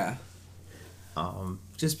 Yeah.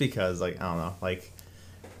 Just because like I don't know, like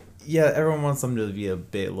yeah, everyone wants them to be a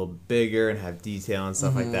little bigger and have detail and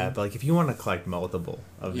stuff like that. But like if you want to collect multiple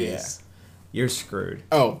of these, you're screwed.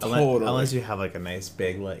 Oh, totally. Unless you have like a nice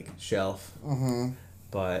big like shelf.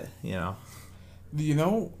 But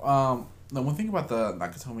the one thing about the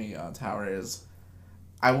Nakatomi Tower is,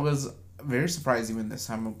 I was very surprised even this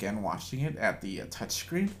time again watching it at the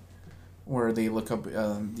touchscreen, where they look up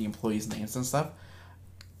the employees' names and stuff,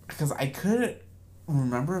 because I couldn't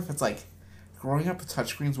remember if it's like growing up the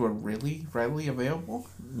touchscreens were really readily available.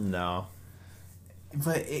 No.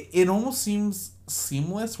 But it almost seems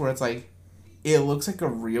seamless, where it's like it looks like a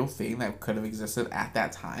real thing that could have existed at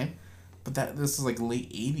that time. But this is like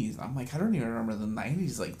late 80s. I'm like, I don't even remember the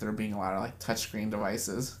 90s, like there being a lot of like touchscreen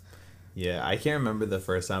devices. Yeah, I can't remember the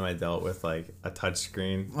first time I dealt with like a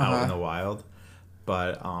touchscreen out in the wild.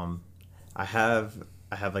 But I have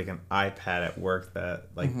like an iPad at work that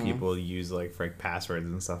like people use like for like passwords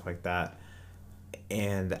and stuff like that.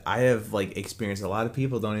 And I have like experienced a lot of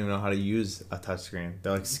people don't even know how to use a touchscreen.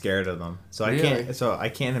 They're like scared of them. So I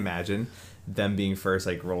can't imagine them being first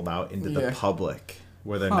like rolled out into the public,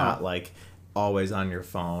 where they're not like always on your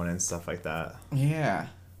phone and stuff like that. Yeah.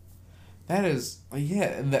 That's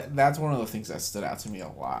one of the things that stood out to me a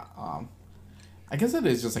lot. I guess it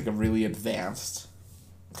is just like a really advanced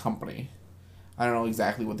company. I don't know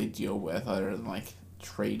exactly what they deal with other than like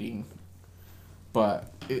trading,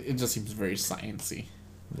 but it just seems very sciencey.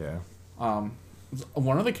 Yeah.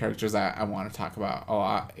 One of the characters that I want to talk about a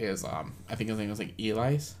lot is I think his name was like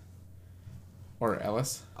Elias or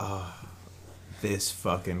Ellis. This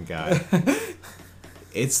fucking guy.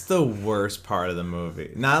 It's the worst part of the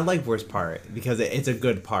movie. Not like worst part, because it's a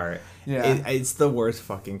good part. Yeah. It's the worst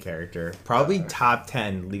fucking character. Probably top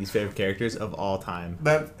 10 least favorite characters of all time.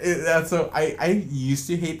 That's so. I used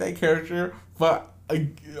to hate that character, but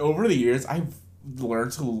over the years I've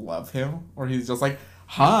learned to love him. Or he's just like,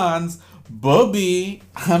 Hans, Bubby,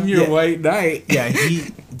 I'm your white knight. Yeah,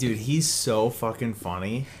 he's so fucking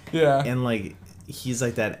funny. Yeah. And like he's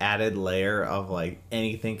like that added layer of like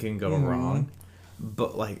anything can go wrong.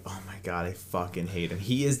 But like, oh my god, I fucking hate him.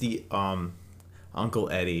 He is the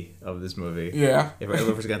Uncle Eddie of this movie. Yeah. If I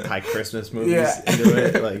was gonna tie Christmas movies into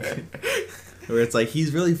it, like where it's like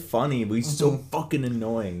he's really funny, but he's so fucking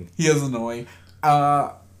annoying. He is annoying.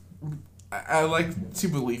 I like to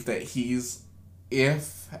believe that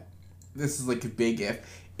if this is like a big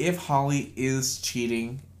if Holly is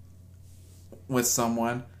cheating with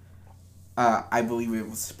someone, I believe it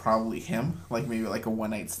was probably him, like maybe like a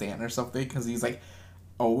one night stand or something, because he's like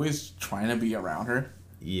always trying to be around her.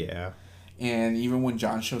 Yeah. And even when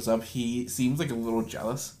John shows up, he seems like a little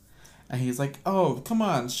jealous, and he's like, "Oh, come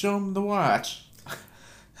on, show him the watch,"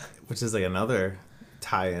 which is like another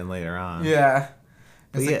tie-in later on. Yeah.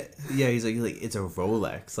 But he's like it's a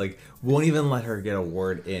Rolex. Like, won't even let her get a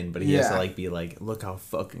word in, but he has to like be like, look how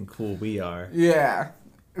fucking cool we are. Yeah.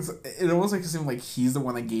 It almost like seemed like he's the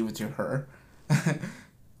one that gave it to her.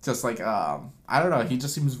 Just like I don't know, he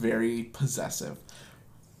just seems very possessive.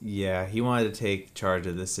 Yeah, he wanted to take charge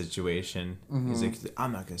of this situation. He's like,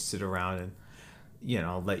 I'm not gonna sit around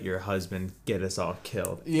and let your husband get us all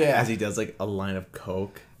killed. Yeah. As he does like a line of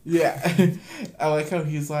coke. Yeah. I like how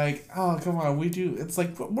he's like, oh come on, it's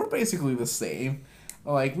like we're basically the same.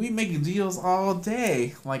 Like, we make deals all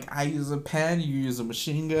day. Like, I use a pen, you use a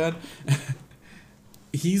machine gun.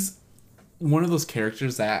 He's one of those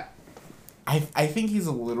characters that I think he's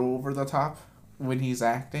a little over the top when he's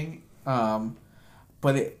acting,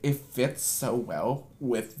 but it fits so well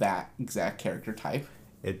with that exact character type.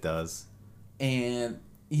 It does. And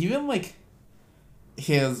even like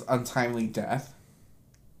his untimely death,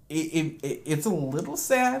 it's a little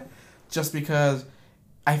sad, just because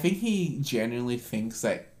I think he genuinely thinks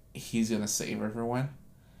that he's gonna save everyone,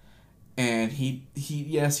 and he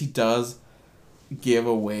does give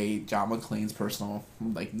away John McClane's personal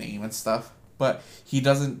like name and stuff, but he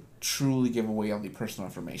doesn't truly give away all the personal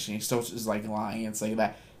information. He still just like lying and saying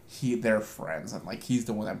that they're friends and like he's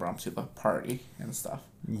the one that brought him to the party and stuff.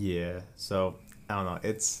 Yeah, so I don't know.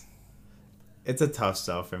 It's a tough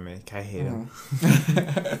sell for me. I hate him.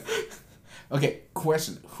 Okay,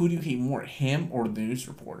 question: who do you hate more, him or the news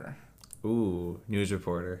reporter? Ooh, news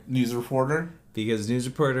reporter. News reporter. Because news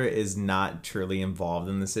reporter is not truly involved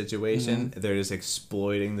in the situation. They're just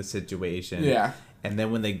exploiting the situation. Yeah. And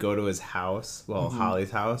then when they go to his house,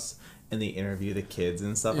 Holly's house, and they interview the kids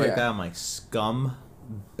and stuff like that. I'm like,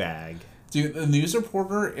 scumbag. Dude, the news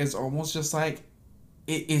reporter is almost just like,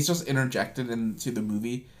 it's just interjected into the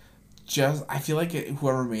movie. I feel like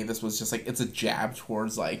whoever made this was just like, it's a jab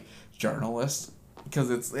towards like journalists,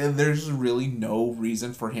 because there's really no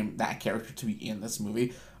reason for that character to be in this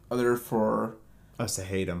movie other for us to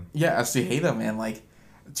hate him. Yeah, us to hate him, and like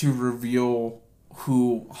to reveal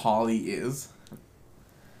who Holly is,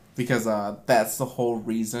 because that's the whole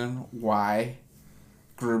reason why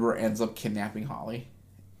Gruber ends up kidnapping Holly.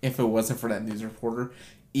 If it wasn't for that news reporter,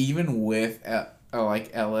 even with like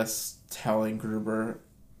Ellis telling Gruber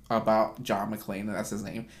about John McClane, and that's his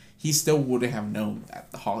name, he still wouldn't have known that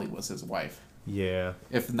Holly was his wife. Yeah.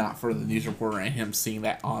 If not for the news reporter and him seeing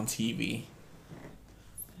that on TV.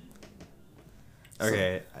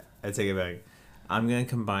 Okay, so, I take it back. I'm going to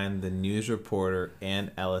combine the news reporter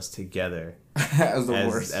and Ellis together as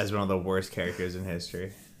one of the worst characters in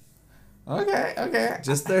history. Okay.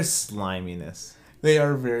 Just their sliminess. They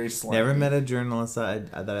are very slimy. Never met a journalist that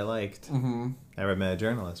I liked. Mm-hmm. Never met a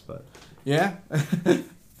journalist, but... Yeah.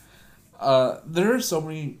 There are so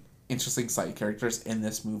many interesting side characters in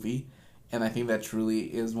this movie, and I think that truly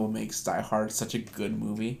is what makes Die Hard such a good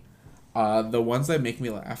movie. The ones that make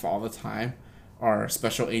me laugh all the time are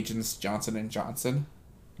Special Agents Johnson and Johnson.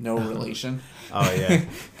 No relation. Oh,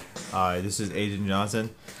 yeah. This is Agent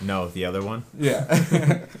Johnson? No, the other one? Yeah.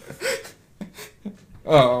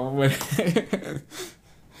 When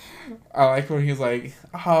I like when he's like,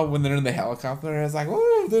 when they're in the helicopter, it's like,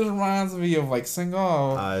 oh, this reminds me of like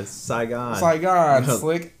Saigon. Saigon,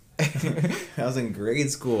 slick. I was in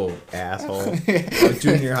grade school, asshole. Oh,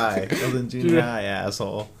 junior high. I was in junior high,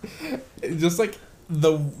 asshole. Just like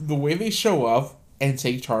the way they show up and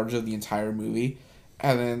take charge of the entire movie,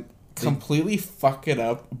 and then completely fuck it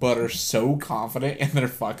up, but are so confident in their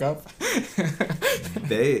fuck up.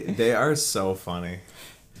 They are so funny.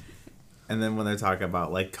 And then when they're talking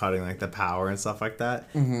about like cutting like the power and stuff like that,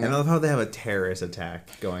 and I love how they have a terrorist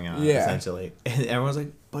attack going on essentially, and everyone's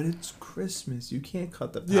like, "But it's Christmas, you can't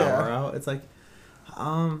cut the power out." It's like,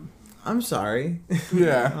 I'm sorry.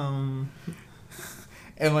 Yeah.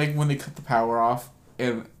 And like when they cut the power off,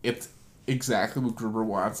 and it's exactly what Gruber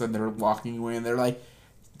wants, and they're walking away, and they're like,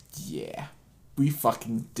 "Yeah, we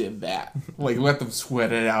fucking did that." Like, let them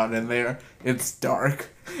sweat it out in there. It's dark.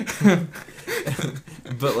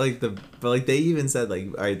 but they even said like,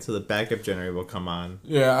 all right, so the backup generator will come on.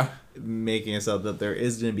 Yeah. Making it so that there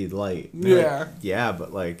is gonna be light. Yeah. Like, yeah,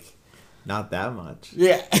 but like, not that much.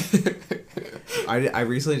 Yeah. I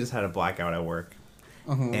recently just had a blackout at work,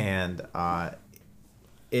 and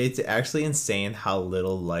it's actually insane how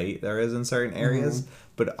little light there is in certain areas,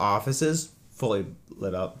 but offices fully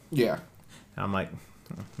lit up. Yeah. And I'm like,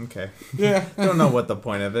 okay. Yeah. I don't know what the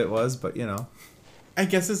point of it was, but you know. I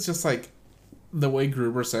guess it's just like the way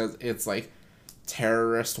Gruber says it's like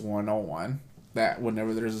terrorist 101, that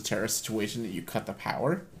whenever there's a terrorist situation that you cut the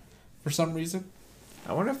power for some reason.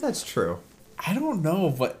 I wonder if that's true. I don't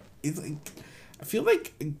know, but it's like, I feel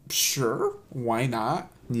like, sure, why not?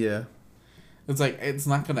 Yeah. It's like, it's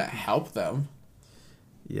not going to help them.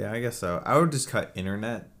 Yeah, I guess so. I would just cut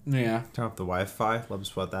internet. Yeah. Turn off the Wi-Fi. Let them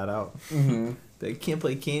sweat that out. They can't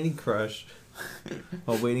play Candy Crush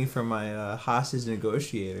while waiting for my hostage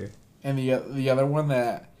negotiator. And the other one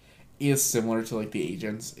that is similar to like the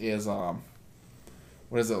agents is what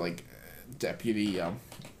is it, like Deputy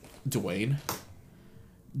Dwayne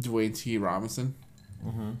T. Robinson.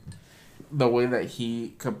 The way that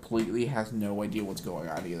he completely has no idea what's going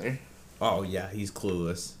on either. Oh yeah, he's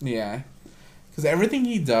clueless. Yeah, because everything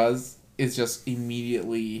he does is just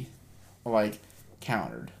immediately like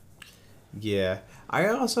countered. Yeah, I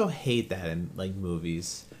also hate that in like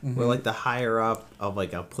movies where like the higher up of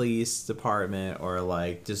like a police department or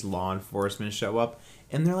like just law enforcement show up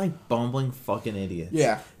and they're like bumbling fucking idiots.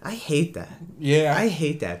 Yeah, I hate that. Yeah, I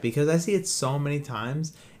hate that because I see it so many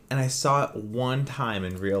times, and I saw it one time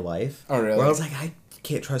in real life. Oh really? Where I was like, I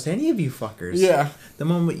can't trust any of you fuckers. Yeah. The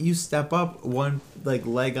moment you step up one like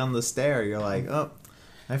leg on the stair, you're like, oh,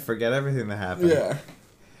 I forget everything that happened. Yeah.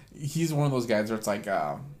 He's one of those guys where it's like,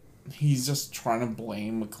 he's just trying to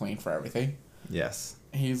blame McClane for everything. Yes.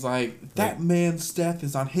 He's like, that man's death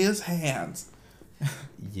is on his hands.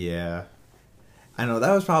 Yeah. I know,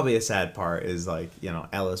 that was probably a sad part, is like, you know,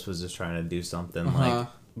 Ellis was just trying to do something like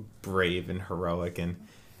brave and heroic, and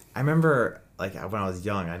I remember like when I was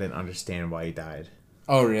young, I didn't understand why he died.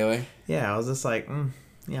 Oh really? Yeah, I was just like,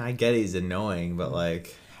 yeah, I get he's annoying, but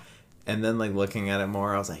like, and then like looking at it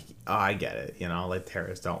more, I was like, oh, I get it. You know, like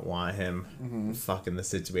terrorists don't want him fucking the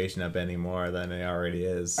situation up any more than it already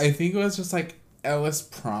is. I think it was just like Ellis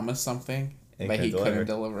promised something, but he couldn't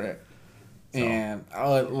deliver it. So. And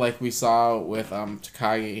like we saw with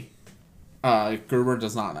Takagi, Gruber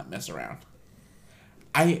does not mess around.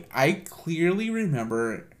 I clearly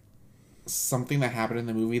remember something that happened in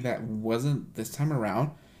the movie that wasn't this time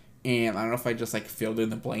around, and I don't know if I just like filled in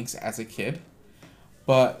the blanks as a kid,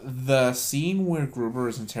 but the scene where Gruber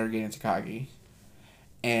is interrogating Takagi,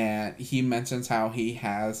 and he mentions how he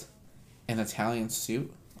has an Italian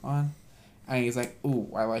suit on, and he's like,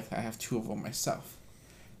 "Ooh, I like that. I have 2 of them myself."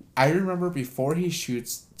 I remember before he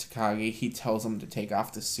shoots Takagi, he tells him to take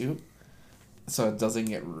off the suit so it doesn't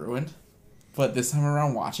get ruined. But this time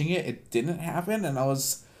around watching it, it didn't happen, and I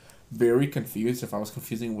was very confused if I was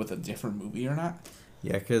confusing with a different movie or not.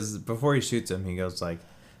 Yeah, because before he shoots him, he goes like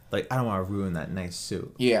I don't want to ruin that nice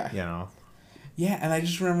suit. Yeah. You know? Yeah, and I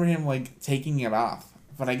just remember him, like, taking it off.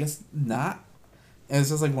 But I guess not. And it's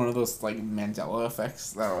just, like, one of those, like, Mandela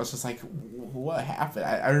effects that I was just like, what happened?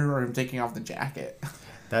 I remember him taking off the jacket.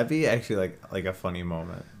 That'd be actually, like a funny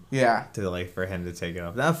moment. Yeah. To, like, for him to take it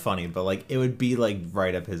off. Not funny, but, like, it would be, like,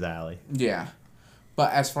 right up his alley. Yeah.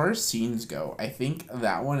 But as far as scenes go, I think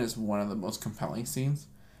that one is one of the most compelling scenes.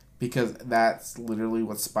 Because that's literally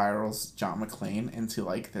what spirals John McClane into,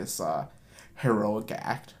 like, this heroic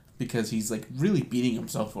act. Because he's, like, really beating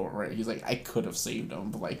himself over it. He's like, I could have saved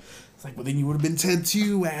him. But, like, it's like, well, then you would have been Ted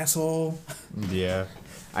too, asshole. Yeah.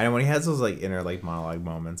 I know when he has those, like, inner, like, monologue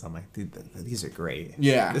moments, I'm like, dude, these are great.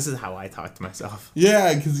 Yeah. This is how I talk to myself.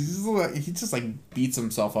 Yeah, because he just, like, beats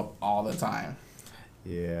himself up all the time.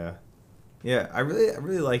 Yeah. Yeah, I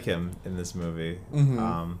really like him in this movie.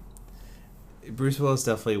 Mm-hmm. Bruce Willis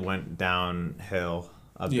definitely went downhill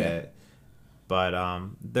a bit. But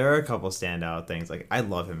there are a couple standout things. Like, I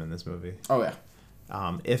love him in this movie. Oh, yeah.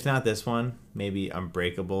 If not this one, maybe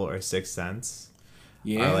Unbreakable or Sixth Sense.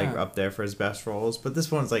 Yeah. Are, like, up there for his best roles. But this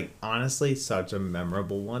one's, like, honestly such a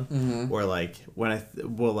memorable one. Mm-hmm. Where, like,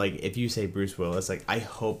 if you say Bruce Willis, like, I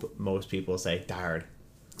hope most people say Die Hard.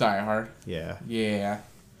 Die Hard. Yeah. Yeah.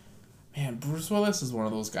 Man, Bruce Willis is one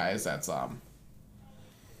of those guys that's,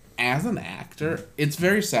 as an actor, it's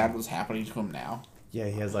very sad what's happening to him now. Yeah,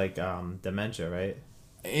 he has, like, dementia, right?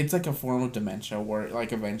 It's like a form of dementia where,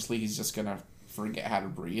 like, eventually he's just gonna forget how to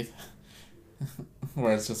breathe.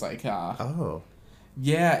 Where it's just like, Oh.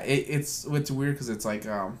 Yeah, it's weird because it's like,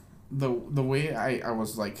 the way I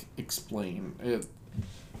was, like, explained,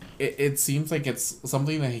 it seems like it's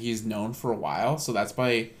something that he's known for a while, so that's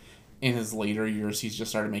why in his later years he's just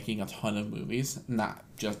started making a ton of movies, not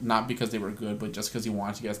because they were good, but just because he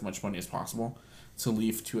wanted to get as much money as possible to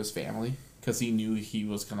leave to his family, because he knew he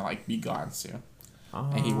was gonna, like, be gone soon,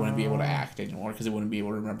 and he wouldn't be able to act anymore because he wouldn't be able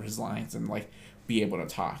to remember his lines and, like, be able to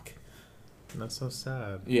talk. That's so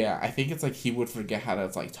sad. Yeah, I think it's like he would forget how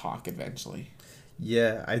to, like, talk eventually.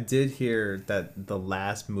 Yeah, I did hear that the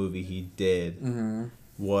last movie he did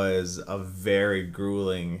was a very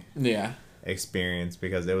grueling experience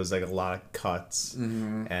because it was, like, a lot of cuts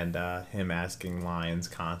and him asking lines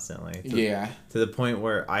constantly. To the point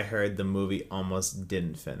where I heard the movie almost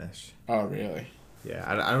didn't finish. Oh, really? Yeah,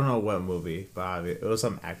 I don't know what movie, but it was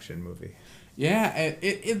some action movie. Yeah,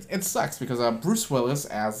 it sucks because Bruce Willis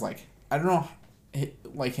as, like, I don't know,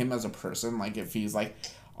 like, him as a person, like, if he's, like,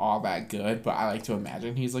 all that good, but I like to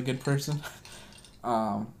imagine he's a good person.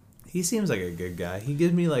 He seems like a good guy. He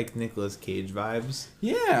gives me, like, Nicolas Cage vibes.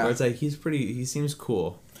 Yeah. Where it's like, he seems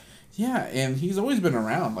cool. Yeah, and he's always been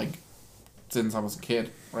around, like, since I was a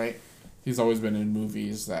kid, right? He's always been in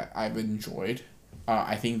movies that I've enjoyed.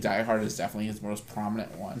 I think Die Hard is definitely his most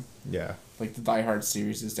prominent one. Yeah. Like, the Die Hard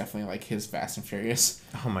series is definitely, like, his Fast and Furious.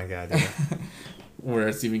 Oh, my God, yeah. Where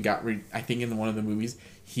it's even got... I think in one of the movies,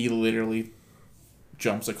 he literally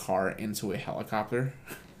jumps a car into a helicopter.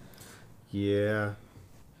 Yeah.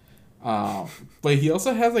 But he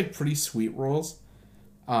also has, like, pretty sweet roles.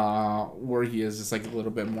 Where he is just, like, a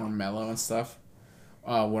little bit more mellow and stuff.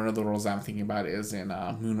 One of the roles I'm thinking about is in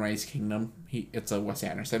Moonrise Kingdom. It's a Wes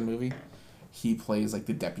Anderson movie. He plays, like,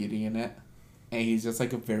 the deputy in it. And he's just,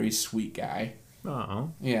 like, a very sweet guy.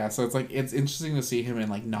 Oh. Yeah, so it's, like, it's interesting to see him in,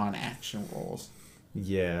 like, non-action roles.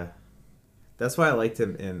 Yeah. That's why I liked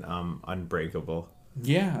him in Unbreakable.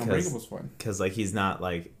 Yeah, Unbreakable's fun. Because, like, he's not,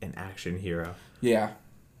 like, an action hero. Yeah.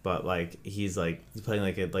 But, like, he's playing,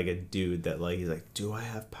 like a dude that, like, he's like, do I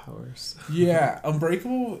have powers? Yeah,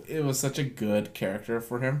 Unbreakable, it was such a good character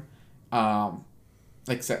for him. But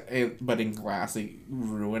in Glass, they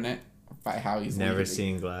ruin it by how he's... Never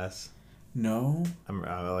seen Glass. No? I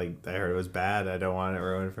heard it was bad. I don't want it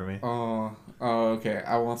ruined for me. Oh, okay.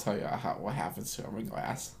 I won't tell you what happens to him in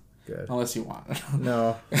Glass. Good. Unless you want.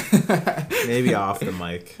 No. Maybe off the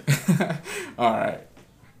mic. All right.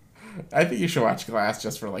 I think you should watch Glass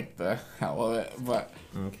just for like the hell of it. But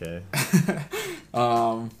okay.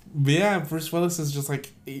 But yeah, Bruce Willis is just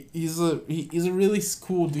like he's a really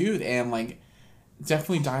cool dude, and like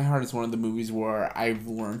definitely Die Hard is one of the movies where I've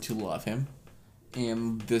learned to love him,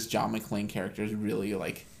 and this John McClane character is really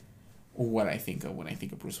like what I think of when I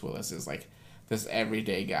think of Bruce Willis is like this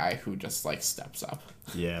everyday guy who just like steps up.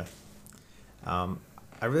 Yeah.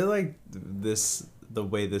 I really like the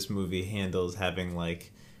way this movie handles having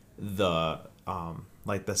like the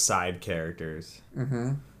side characters.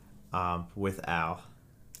 Mm-hmm. With Al.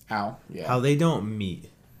 Yeah. How they don't meet.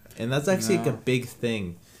 And that's actually like a big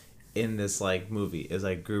thing in this like movie is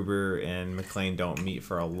like Gruber and McClane don't meet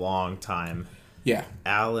for a long time. Yeah.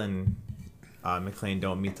 Al and McClane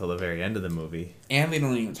don't meet till the very end of the movie. And they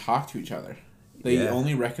don't even talk to each other. They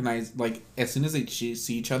only recognize, like, as soon as they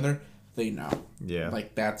see each other, they know. Yeah.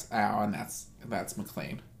 Like, that's Al and that's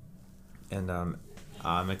McClane. And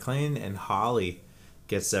McClane and Holly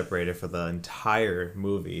get separated for the entire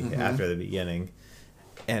movie after the beginning.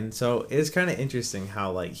 And so it's kind of interesting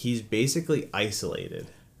how, like, he's basically isolated.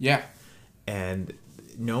 Yeah. And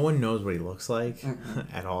no one knows what he looks like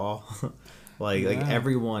at all. Like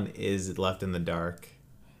everyone is left in the dark.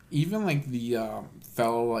 Even like the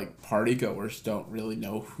fellow like party goers don't really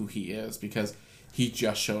know who he is because he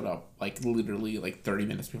just showed up like literally like 30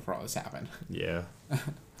 minutes before all this happened. Yeah.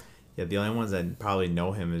 Yeah, the only ones that probably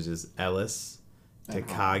know him is just Ellis,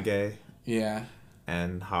 Takage,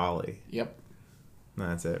 and Holly. Yep.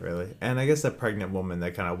 That's it, really. And I guess that pregnant woman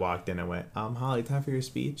that kind of walked in and went, Holly, time for your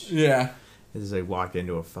speech? Yeah. It just like walked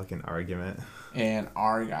into a fucking argument. And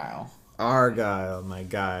Argyle, my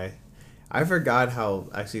guy. I forgot how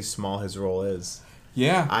actually small his role is.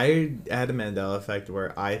 Yeah. I had a Mandela effect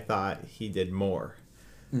where I thought he did more.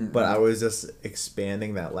 But I was just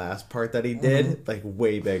expanding that last part that he did, like,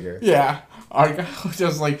 way bigger. Yeah. Argyle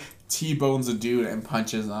just, like, T-bones a dude and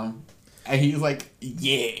punches him. And he's like,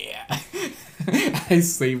 yeah. I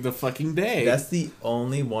saved the fucking day. That's the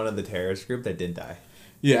only one of the terrorist group that didn't die.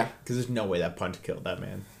 Yeah. Because there's no way that punch killed that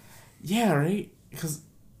man. Yeah, right? Because,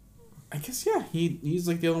 I guess, yeah, he's,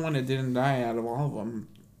 like, the only one that didn't die out of all of them.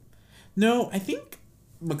 No, I think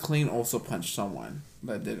McClane also punched someone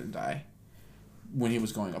that didn't die. When he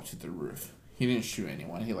was going up to the roof. He didn't shoot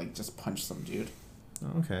anyone. He, like, just punched some dude.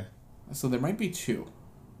 Okay. So there might be two.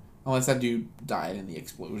 Unless that dude died in the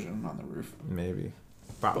explosion on the roof. Maybe.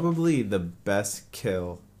 Probably the best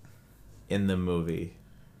kill in the movie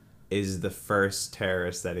is the first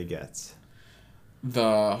terrorist that he gets.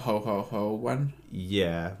 The ho-ho-ho one?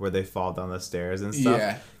 Yeah, where they fall down the stairs and stuff.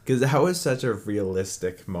 Yeah. Because that was such a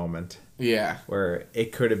realistic moment. Yeah. Where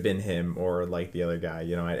it could have been him or, like, the other guy,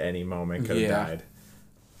 you know, at any moment could have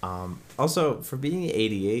died. Also, for being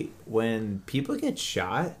 88, when people get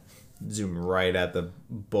shot, zoom right at the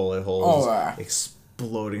bullet holes,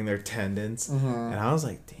 exploding their tendons. And I was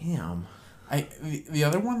like, damn. The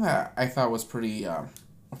other one that I thought was a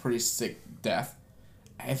pretty sick death,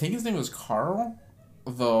 I think his name was Carl,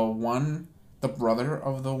 the brother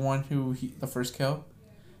of the one who the first kill.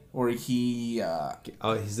 Or he...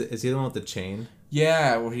 is he the one with the chain?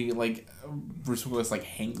 Yeah, where he, like, Bruce Willis, like,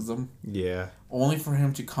 hangs him. Yeah. Only for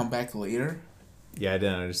him to come back later. Yeah, I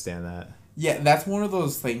didn't understand that. Yeah, that's one of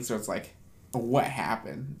those things where it's like, what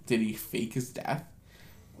happened? Did he fake his death?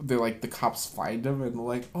 They're like, the cops find him and they're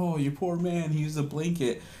like, oh, you poor man, he used a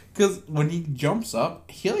blanket. Because when he jumps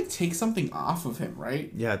up, he, like, takes something off of him,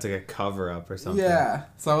 right? Yeah, it's like a cover-up or something. Yeah.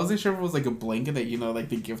 So I wasn't sure if it was, like, a blanket that, you know, like,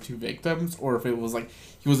 they give to victims, or if it was, like,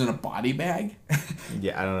 he was in a body bag.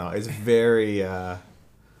 Yeah, I don't know. It's very,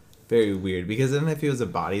 very weird. Because then if he was a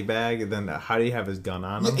body bag, then how do you have his gun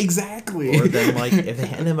on him? Yeah, exactly. Or then, like, if they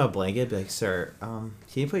hand him a blanket, be like, sir, can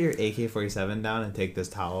you put your AK-47 down and take this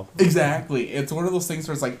towel? Exactly. It's one of those things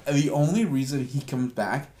where it's like, the only reason he comes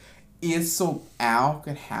back is so Al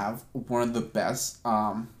could have one of the best,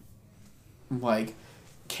 like,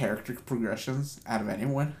 character progressions out of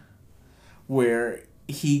anyone. Where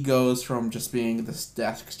he goes from just being this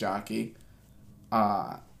desk jockey,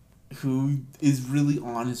 who is really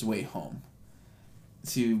on his way home,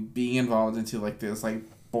 to being involved into, like, this, like,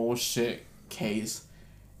 bullshit case,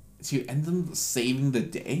 to end up saving the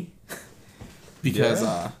day.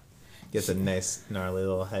 Because, gets a nice, gnarly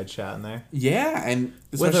little headshot in there. Yeah, and...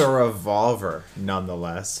 with a revolver,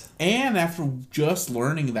 nonetheless. And after just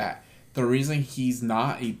learning that the reason he's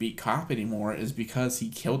not a beat cop anymore is because he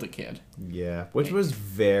killed a kid. Yeah, which was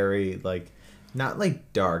very, like, not,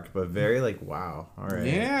 like, dark, but very, like, wow. All right.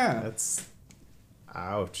 Yeah. That's...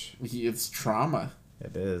 ouch. It's trauma.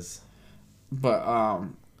 It is. But,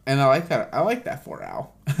 and And I like that. I like that for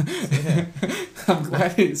Al. Yeah. I'm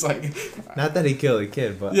glad he's like. Not that he killed a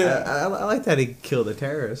kid, but yeah, I like that he killed a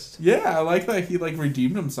terrorist. Yeah, I like that he like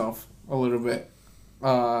redeemed himself a little bit,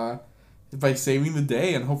 by saving the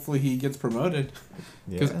day, and hopefully he gets promoted.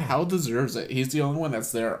 Because Al deserves it. He's the only one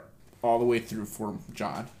that's there all the way through for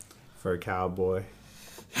John. For a cowboy.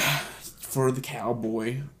 For the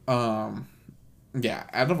cowboy. Yeah,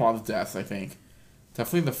 out of all the deaths, I think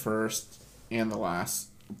definitely the first and the last.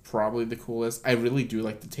 Probably the coolest. I really do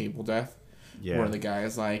like the table death. Yeah. Where the guy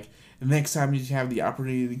is like, the next time you have the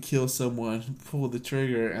opportunity to kill someone, pull the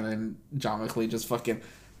trigger, and then John McClane just fucking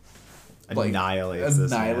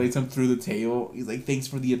annihilates him through the table. He's like, thanks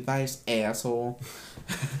for the advice, asshole.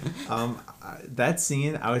 That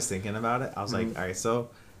scene, I was thinking about it. I was like, all right,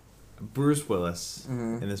 so Bruce Willis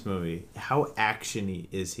in this movie, how actiony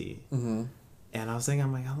is he? And I was thinking,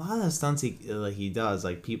 I'm like, a lot of the stunts he does,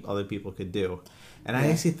 like other people could do. And I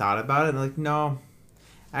actually thought about it, and like, no,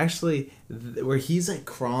 actually, where he's like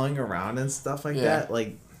crawling around and stuff like that,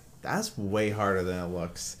 like, that's way harder than it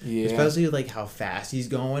looks. Yeah. Especially like how fast he's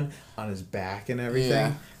going on his back and everything.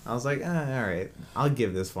 Yeah. I was like, all right, I'll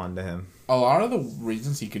give this one to him. A lot of the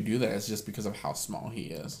reasons he could do that is just because of how small he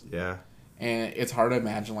is. Yeah. And it's hard to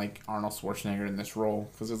imagine like Arnold Schwarzenegger in this role,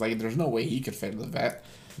 because it's like there's no way he could fit the vet.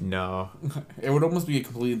 No. It would almost be a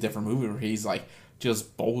completely different movie where he's like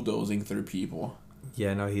just bulldozing through people.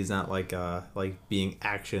 Yeah, no, he's not like being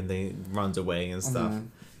action. They runs away and stuff.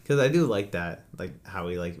 Because I do like that, like how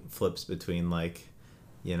he like flips between like,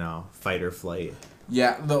 you know, fight or flight.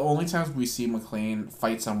 Yeah, the only times we see McClane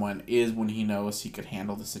fight someone is when he knows he could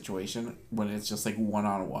handle the situation, when it's just like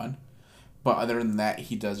 1-on-1. But other than that,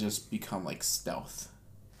 he does just become like stealth.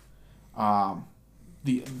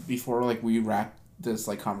 Before like we wrap this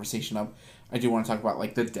like conversation up, I do want to talk about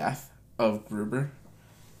like the death of Gruber,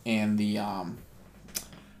 and the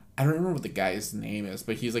I don't remember what the guy's name is,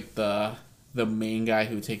 but he's like the main guy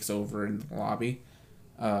who takes over in the lobby,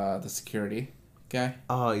 the security guy.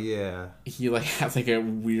 Oh yeah. He like has like a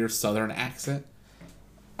weird southern accent.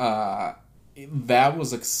 That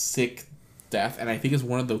was a sick death, and I think it's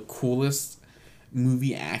one of the coolest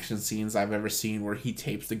movie action scenes I've ever seen, where he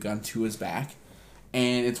tapes the gun to his back,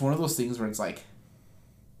 and it's one of those things where it's like,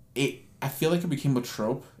 I feel like it became a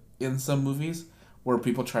trope in some movies where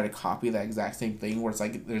people try to copy that exact same thing, where it's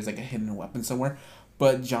like there's like a hidden weapon somewhere,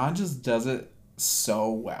 but John just does it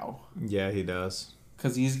so well. Yeah, he does.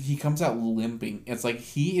 Because he comes out limping. It's like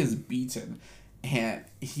he is beaten, and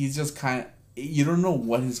he's just kind of, you don't know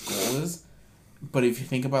what his goal is, but if you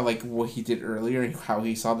think about like what he did earlier and how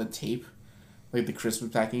he saw the tape, like the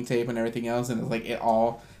Christmas packing tape and everything else, and it's like it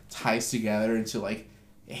all ties together into like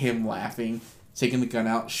him laughing, taking the gun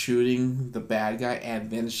out, shooting the bad guy, and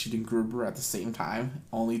then shooting Gruber at the same time,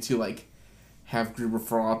 only to like have Gruber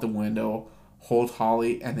fall out the window, hold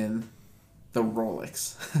Holly, and then the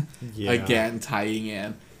Rolex again tying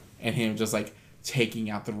in, and him just like taking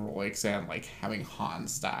out the Rolex and like having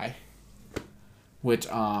Hans die. Which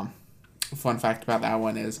fun fact about that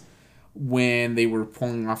one is, when they were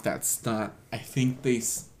pulling off that stunt, I think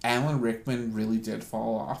Alan Rickman really did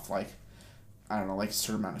fall off like, I don't know, like a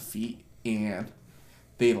certain amount of feet, and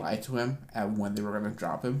they lied to him at when they were going to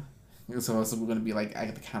drop him. So it was going to be like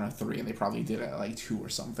at the count of 3, and they probably did it at like 2 or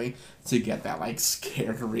something to get that like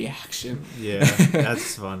scared reaction. Yeah,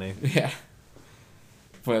 that's funny. Yeah.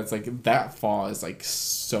 But it's like that fall is like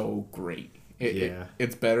so great.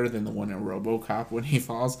 It's better than the one in RoboCop when he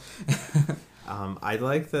falls. I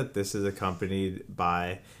like that this is accompanied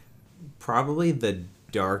by probably the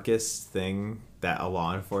darkest thing that a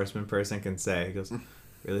law enforcement person can say. He goes,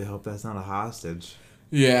 really hope that's not a hostage.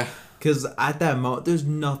 Yeah. Because at that moment, there's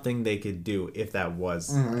nothing they could do if that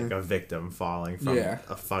was like a victim falling from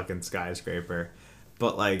a fucking skyscraper.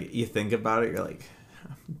 But like, you think about it, you're like,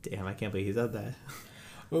 damn, I can't believe he said that.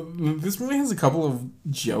 This movie has a couple of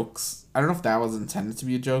jokes. I don't know if that was intended to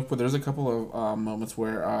be a joke, but there's a couple of moments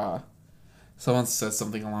where someone says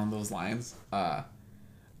something along those lines.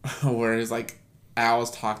 Where it's like,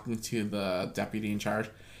 Al's talking to the deputy in charge,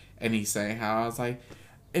 and he's saying how it's like,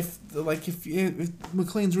 if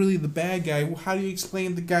McClane's really the bad guy, how do you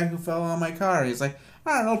explain the guy who fell on my car? He's like,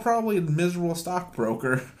 I don't know, probably a miserable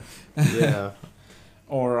stockbroker. Yeah.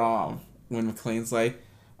 Or when McClane's like,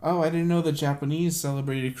 oh, I didn't know the Japanese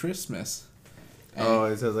celebrated Christmas.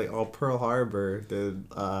 And it says like, oh, Pearl Harbor did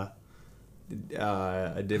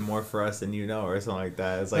more for us than you know, or something like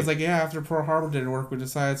that. It's like yeah, after Pearl Harbor didn't work, we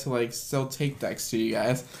decided to like sell tape decks to you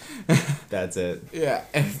guys. That's it. Yeah,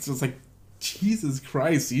 and it's just like, Jesus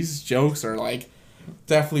Christ, these jokes are like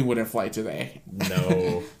definitely wouldn't fly today.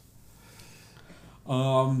 No.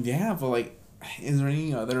 Yeah, but like Is there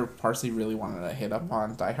any other parts you really wanted to hit up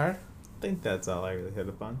on Die Hard? I think that's all I really hit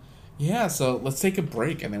upon. Yeah, so let's take a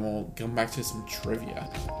break and then we'll come back to some trivia.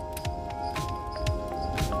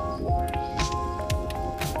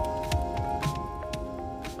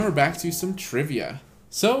 We're back to some trivia.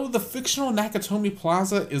 So, the fictional Nakatomi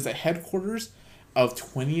Plaza is the headquarters of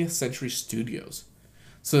 20th Century Studios.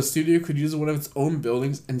 So the studio could use one of its own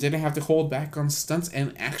buildings and didn't have to hold back on stunts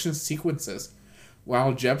and action sequences.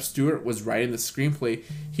 While Jeb Stewart was writing the screenplay,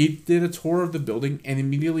 he did a tour of the building and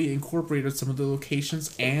immediately incorporated some of the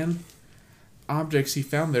locations and objects he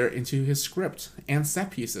found there into his script and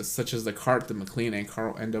set pieces, such as the cart that McClane and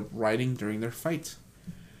Carl end up riding during their fight.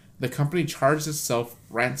 The company charged itself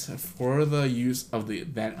rent for the use of the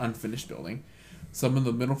then unfinished building. Some of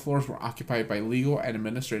the middle floors were occupied by legal and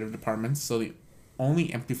administrative departments, so the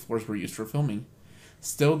only empty floors were used for filming.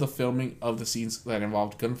 Still, the filming of the scenes that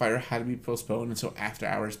involved gunfire had to be postponed until after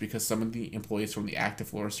hours because some of the employees from the active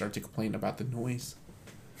floor started to complain about the noise.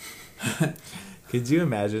 Could you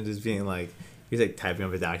imagine just being like, he's like typing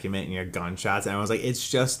up a document and you're gunshots, and I was like, it's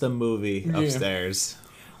just a movie upstairs.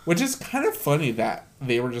 Which is kind of funny that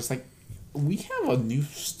they were just like, we have a new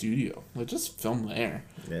studio. Let's just film there.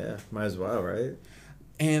 Yeah, might as well, right?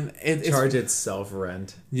 And charge itself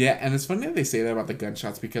rent. Yeah, and it's funny that they say that about the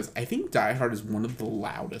gunshots because I think Die Hard is one of the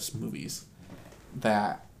loudest movies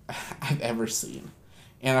that I've ever seen.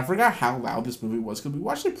 And I forgot how loud this movie was because we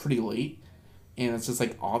watched it pretty late. And it's just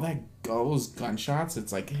like all those gunshots.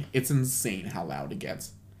 It's like, it's insane how loud it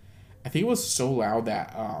gets. I think it was so loud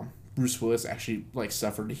that Bruce Willis actually like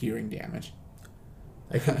suffered hearing damage.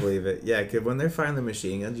 I can believe it. Yeah, because when they're firing the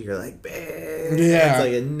machine guns, you hear like, bang! Yeah. It's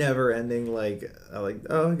like a never-ending, like,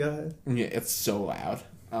 oh, God. Yeah, it's so loud.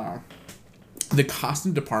 The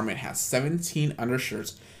costume department has 17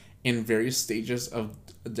 undershirts in various stages of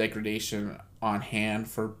degradation on hand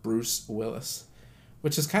for Bruce Willis.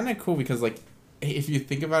 Which is kind of cool because, like, if you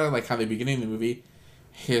think about it, like how the beginning of the movie,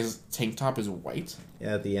 his tank top is white.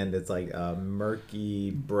 Yeah, at the end it's like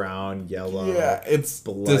murky, brown, yellow. Yeah, it's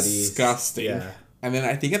bloody, disgusting. Yeah. And then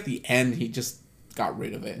I think at the end, he just got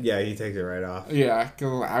rid of it. Yeah, he takes it right off. Yeah,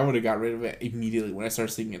 because I would have got rid of it immediately when I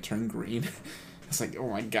started seeing it turn green. It's like, oh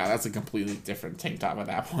my god, that's a completely different tank top at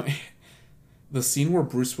that point. The scene where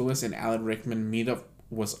Bruce Willis and Alan Rickman meet up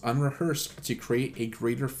was unrehearsed to create a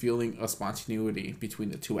greater feeling of spontaneity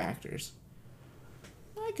between the two actors.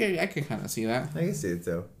 I could kind of see that. I can see it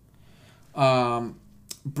too.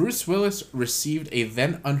 Bruce Willis received a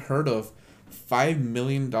then unheard of $5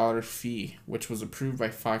 million fee, which was approved by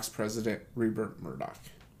Fox president Rupert Murdoch.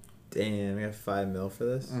 Damn, you got $5 million for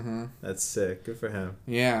this? Mm-hmm. That's sick. Good for him.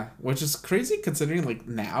 Yeah, which is crazy considering, like,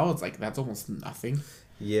 now it's like that's almost nothing.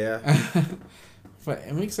 Yeah. But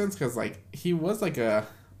it makes sense because, like, he was like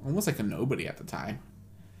almost like a nobody at the time.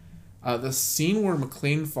 The scene where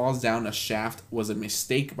McClane falls down a shaft was a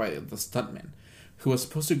mistake by the stuntman, who was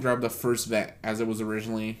supposed to grab the first vent as it was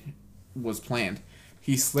originally planned.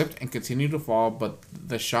 He slipped and continued to fall, but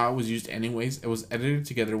the shot was used anyways. It was edited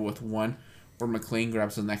together with one where McClane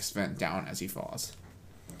grabs the next vent down as he falls.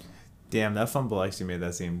 Damn, that fumble actually made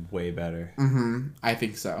that seem way better. Mm-hmm. I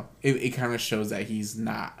think so. It kind of shows that he's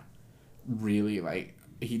not really, like,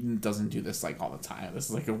 he doesn't do this, like, all the time. This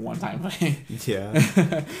is, like, a one-time thing.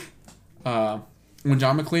 Yeah. When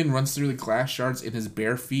John McClane runs through the glass shards in his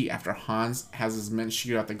bare feet after Hans has his men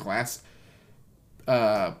shoot out the glass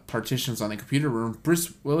partitions on the computer room,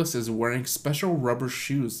 Bruce Willis is wearing special rubber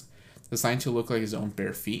shoes designed to look like his own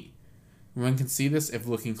bare feet. One can see this if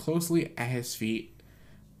looking closely at his feet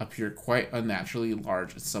appear quite unnaturally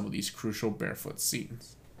large in some of these crucial barefoot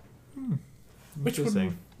scenes.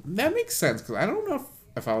 Interesting. That makes sense, because I don't know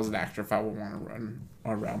if I was an actor if I would want to run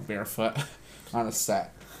around barefoot on a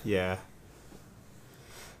set. Yeah.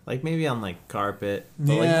 Like maybe on like carpet,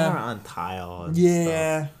 but like not on tile and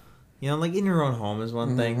stuff. You know, like in your own home is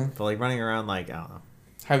one thing, but like running around like, I don't know.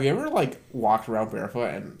 Have you ever like walked around barefoot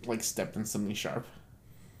and like stepped in something sharp?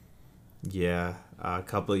 Yeah, a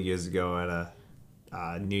couple of years ago at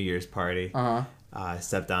a New Year's party, I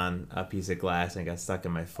stepped on a piece of glass and it got stuck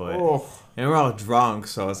in my foot. Oh. And we were all drunk,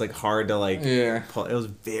 so it was like hard to like pull. It was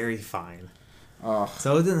very fine. Oh.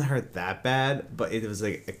 So it didn't hurt that bad, but it was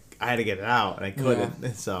like I had to get it out and I couldn't.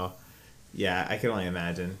 Yeah. So yeah, I can only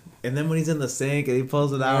imagine. And then when he's in the sink and he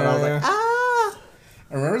pulls it out, I was like, ah!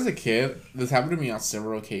 I remember as a kid, this happened to me on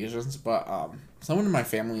several occasions, but someone in my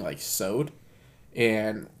family like sewed,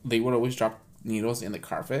 and they would always drop needles in the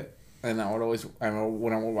carpet, and I remember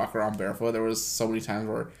when I would walk around barefoot, there was so many times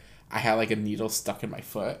where I had like a needle stuck in my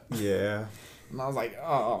foot. Yeah. And I was like,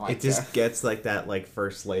 oh my god. It just gets like that like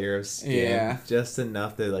first layer of skin. Yeah. Just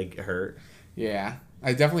enough to like hurt. Yeah.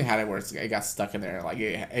 I definitely had it where it got stuck in there, like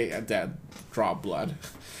a dead draw of blood.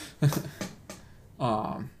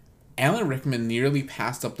 Alan Rickman nearly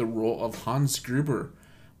passed up the role of Hans Gruber,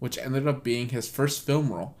 which ended up being his first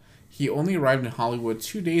film role. He only arrived in Hollywood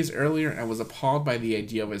 2 days earlier and was appalled by the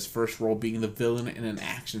idea of his first role being the villain in an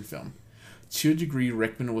action film. To a degree,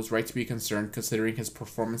 Rickman was right to be concerned, considering his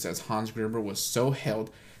performance as Hans Gruber was so hailed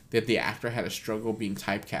that the actor had a struggle being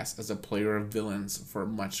typecast as a player of villains for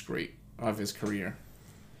much of his career.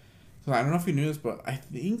 So I don't know if you knew this, but I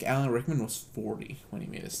think Alan Rickman was 40 when he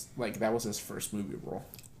made this. Like, that was his first movie role.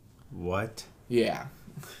 What? Yeah.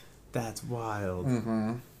 That's wild.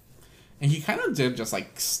 Mm-hmm. And he kind of did just,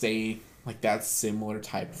 like, stay, like, that similar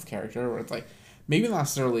type of character, where it's, like, maybe not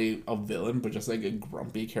necessarily a villain, but just, like, a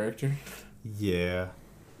grumpy character. Yeah.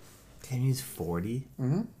 Damn, he's 40?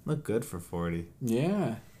 Mm-hmm. Look good for 40.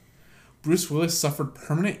 Yeah. Bruce Willis suffered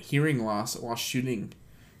permanent hearing loss while shooting,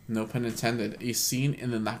 no pun intended, a scene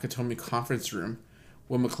in the Nakatomi conference room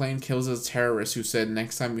when McClane kills a terrorist who said,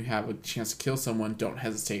 "Next time you have a chance to kill someone, don't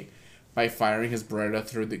hesitate," by firing his Beretta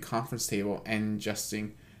through the conference table and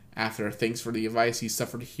jesting after. Thanks for the advice, he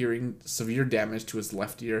suffered hearing severe damage to his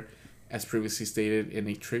left ear, as previously stated in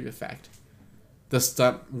a trivia fact. The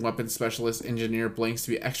stunt weapon specialist engineer blanks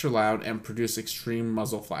to be extra loud and produce extreme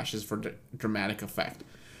muzzle flashes for dramatic effect.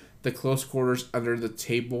 The close quarters under the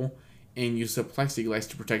table and use of plexiglass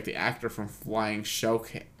to protect the actor from flying shell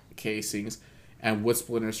casings and wood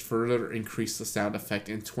splinters further increased the sound effect.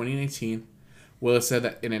 In 2019, Willis said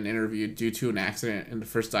that in an interview, due to an accident in the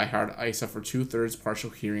first Die Hard, I suffer 2/3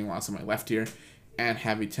 partial hearing loss in my left ear and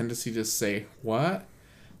have a tendency to say, "What?"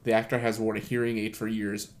 The actor has worn a hearing aid for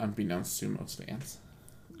years, unbeknownst to most fans.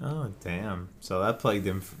 Oh, damn. So that plagued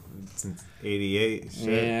him since 88.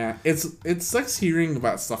 Shit. Yeah, it sucks hearing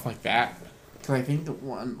about stuff like that. Because I think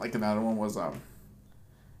another one was,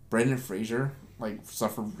 Brendan Fraser, like,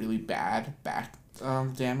 suffered really bad back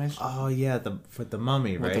damage. Oh, yeah, for the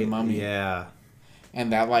Mummy, right? With the Mummy. Yeah.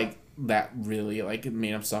 And that really, like, it made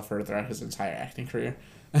him suffer throughout his entire acting career.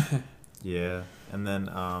 Yeah. And then,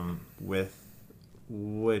 with,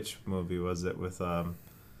 which movie was it? With,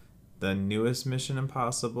 the newest Mission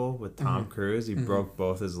Impossible with Tom Cruise. He broke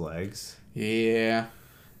both his legs. Yeah.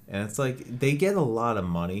 And it's like, they get a lot of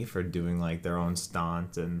money for doing, like, their own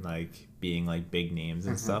stunts and, like, being, like, big names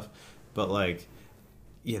and stuff. But, like,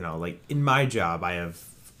 you know, like, in my job, I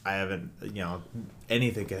haven't, you know,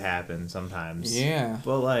 anything could happen sometimes. Yeah.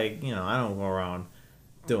 But, like, you know, I don't go around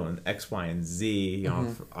doing X, Y, and Z, you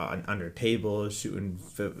know, under tables, shooting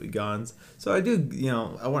guns. So I do, you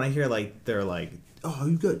know, I want to hear, like, they're like, "Oh,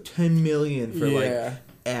 you got 10 million for like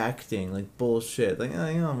acting, like bullshit." Like, you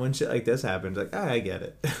know, when shit like this happens, like, I get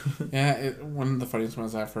it. Yeah, one of the funniest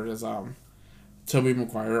ones I've heard is Tobey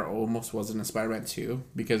Maguire almost wasn't in Spider-Man 2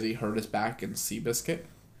 because he hurt his back in Seabiscuit.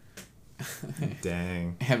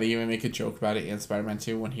 Dang. And they even make a joke about it in Spider-Man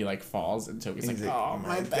 2 when he, like, falls and Tobey's like, "Oh,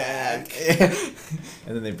 my back."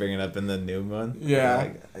 And then they bring it up in the new one.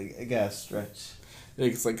 Yeah. Like, I gotta stretch.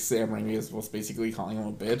 It's like Sam Raimi is basically calling him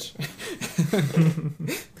a bitch.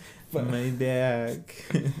 But my back.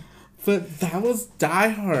 But that was Die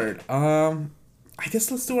Hard. I guess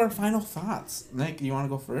let's do our final thoughts. Nick, you want to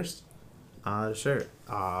go first? Sure.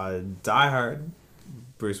 Die Hard,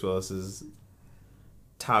 Bruce Willis's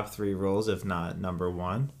top 3 roles, if not number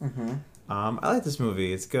 1. Mm-hmm. I like this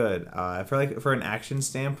movie. It's good. For an action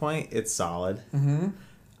standpoint, it's solid. Mm-hmm.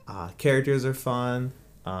 Characters are fun.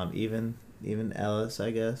 Even Ellis, I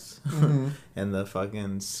guess. Mm-hmm. And the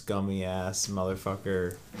fucking scummy ass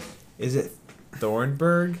motherfucker. Is it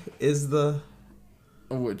Thornburg? Is the...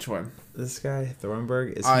 Which one? This guy,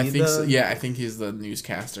 Thornburg? Is I he think the... so. Yeah, I think he's the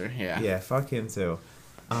newscaster. Yeah. Yeah, fuck him too.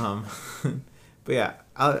 But yeah,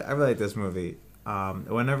 I really like this movie.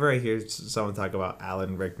 Whenever I hear someone talk about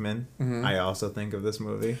Alan Rickman, I also think of this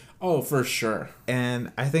movie. Oh, for sure.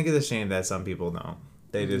 And I think it's a shame that some people don't.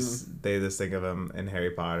 They just think of him in Harry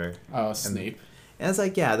Potter. Oh, Snape. And it's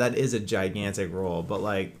like, yeah, that is a gigantic role, but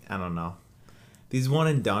like, I don't know. These one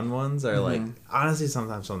and done ones are like, honestly,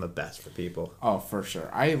 sometimes some of the best for people. Oh, for sure.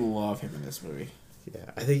 I love him in this movie.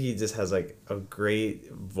 Yeah, I think he just has like a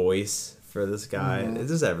great voice for this guy.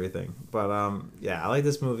 It's just everything. But yeah, I like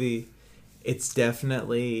this movie. It's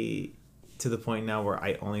definitely to the point now where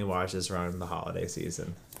I only watch this around the holiday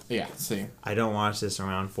season. Yeah, same. I don't watch this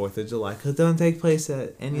around 4th of July because it doesn't take place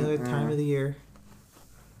at any other time of the year.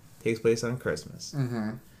 It takes place on Christmas.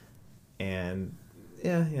 And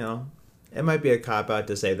yeah, you know, it might be a cop-out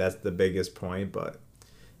to say that's the biggest point, but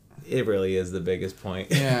it really is the biggest point.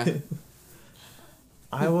 Yeah.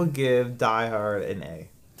 I will give Die Hard an A.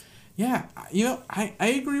 Yeah, you know, I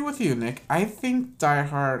agree with you, Nick. I think Die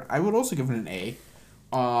Hard, I would also give it an A.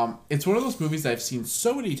 It's one of those movies that I've seen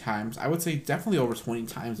so many times. I would say definitely over 20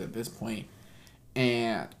 times at this point,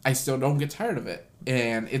 and I still don't get tired of it.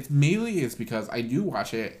 And it's mainly is because I do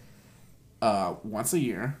watch it once a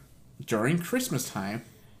year during Christmas time.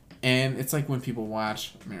 And it's like when people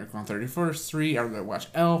watch Miracle on 31st Street or they watch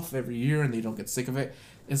Elf every year and they don't get sick of it.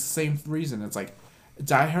 It's the same reason. It's like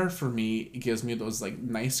Die Hard for me, it gives me those like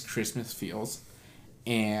nice Christmas feels,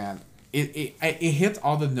 and it hits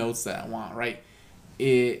all the notes that I want, right?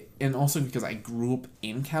 And also because I grew up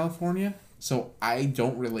in California, so I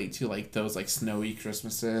don't relate to like those like snowy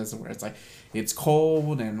Christmases where it's like it's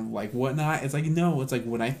cold and like whatnot. It's like no, it's like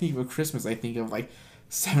when I think of Christmas, I think of like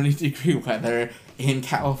 70-degree weather in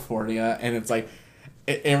California, and it's like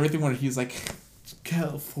everything when he's like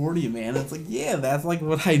California, man. It's like yeah, that's like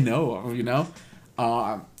what I know of, you know.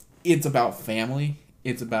 It's about family.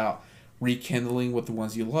 It's about rekindling with the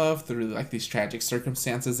ones you love through like these tragic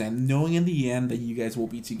circumstances and knowing in the end that you guys will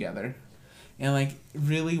be together. And like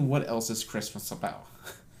really, what else is Christmas about?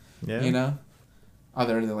 Yeah. You know?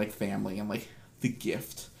 Other than like family and like the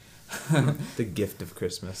gift. The gift of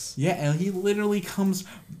Christmas. Yeah, and he literally comes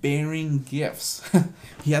bearing gifts.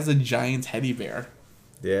 He has a giant teddy bear.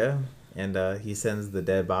 Yeah. And he sends the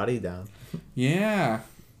dead body down. Yeah.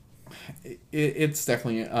 It's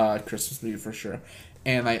definitely a Christmas movie for sure.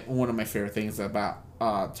 And one of my favorite things about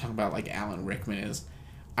talking about like Alan Rickman is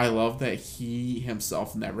I love that he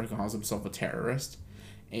himself never calls himself a terrorist,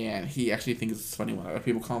 and he actually thinks it's funny when other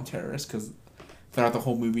people call him terrorists because throughout the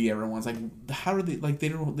whole movie everyone's like, how are they like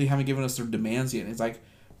they haven't given us their demands yet, and he's like,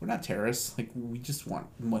 we're not terrorists, like we just want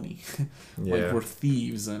money. Yeah. Like we're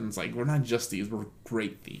thieves, and it's like we're not just thieves, we're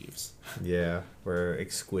great thieves. Yeah, we're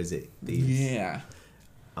exquisite thieves. Yeah.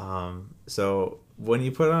 So when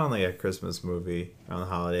you put on like a Christmas movie around the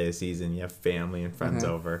holiday season, you have family and friends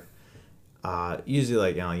over. Usually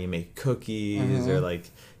like you make cookies or like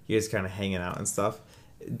you're just kind of hanging out and stuff.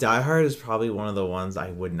 Die Hard is probably one of the ones I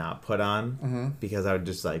would not put on because I would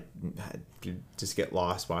just like just get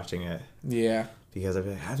lost watching it. Yeah. Because I'd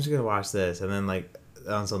be like, I'm just gonna watch this, and then like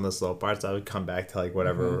on some of the slow parts, I would come back to like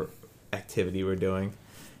whatever activity we're doing.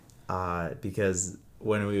 Because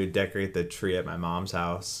when we would decorate the tree at my mom's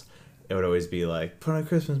house, it would always be like, put a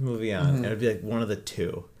Christmas movie on. And it would be like one of the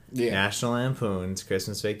two. Yeah. National Lampoon's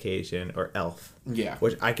Christmas Vacation or Elf. Yeah.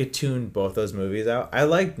 Which I could tune both those movies out. I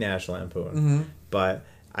like National Lampoon. But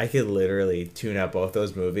I could literally tune out both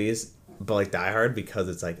those movies. But like Die Hard, because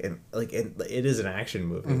it's like, it is an action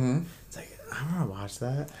movie. It's like, I want to watch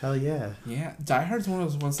that. Hell yeah. Yeah. Die Hard's one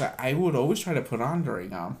of those ones that I would always try to put on during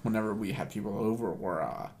whenever we had people over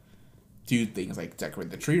or do things like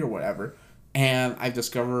decorate the tree or whatever. And I've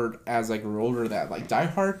discovered as I grew older that like Die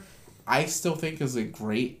Hard, I still think is a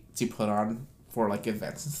great to put on for like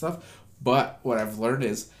events and stuff. But what I've learned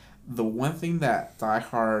is the one thing that Die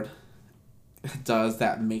Hard does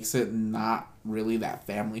that makes it not really that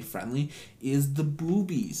family friendly is the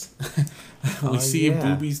boobies. We see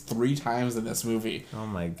boobies 3 times in this movie. Oh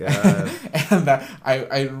my god. And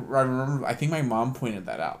I remember, I think my mom pointed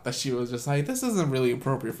that out, that she was just like, this isn't really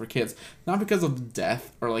appropriate for kids, not because of the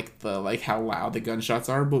death or like the like how loud the gunshots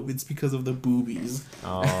are, but it's because of the boobies.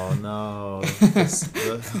 Oh no.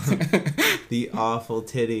 The awful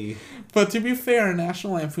titty. But to be fair, in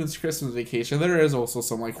National Lampoon's Christmas Vacation, there is also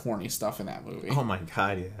some like horny stuff in that movie. Oh my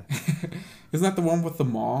god, yeah. Isn't that the one with the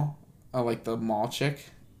mall? Like the mall chick?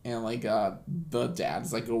 And like the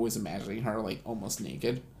dad's like always imagining her like almost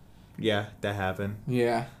naked. Yeah, that happened.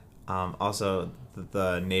 Yeah. Also,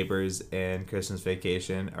 the neighbors in Christmas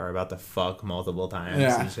Vacation are about to fuck multiple times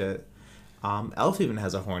and shit. Elf even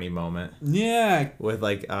has a horny moment. Yeah. With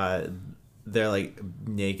like they're like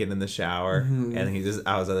naked in the shower and he's just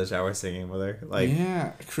outside the shower singing with her. Like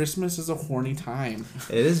yeah, Christmas is a horny time.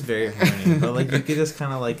 It is very horny, but like you could just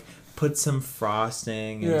kind of like put some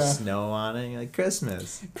frosting and snow on it and you're like,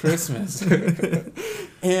 Christmas.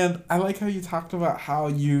 And I like how you talked about how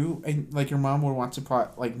you and like your mom would want to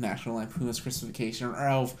put like National Lampoon's Christmas Vacation or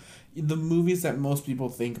Elf, the movies that most people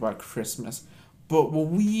think about Christmas. But what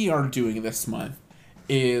we are doing this month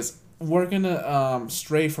is we're gonna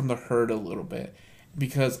stray from the herd a little bit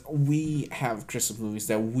because we have Christmas movies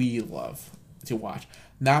that we love to watch.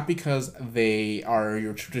 Not because they are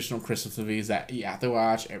your traditional Christmas movies that you have to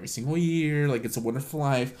watch every single year, like It's a Wonderful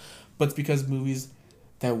Life, but it's because movies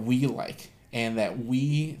that we like and that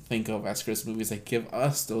we think of as Christmas movies that give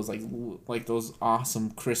us those like those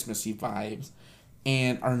awesome Christmassy vibes.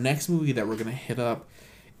 And our next movie that we're gonna hit up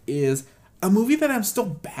is a movie that I'm still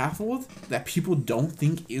baffled that people don't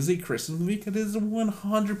think is a Christmas movie because it is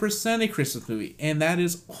 100% a Christmas movie, and that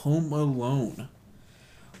is Home Alone.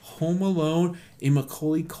 Home Alone, a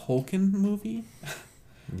Macaulay Culkin movie.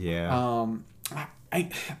 Yeah.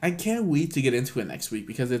 I can't wait to get into it next week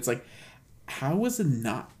because it's like, how is it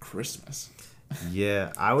not Christmas?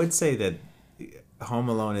 Yeah, I would say that Home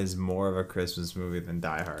Alone is more of a Christmas movie than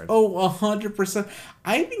Die Hard. Oh, 100%.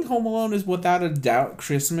 I think Home Alone is without a doubt a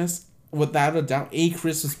Christmas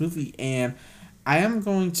movie, and I am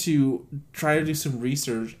going to try to do some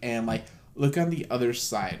research and like look on the other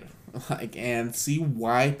side, like, and see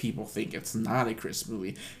why people think it's not a Christmas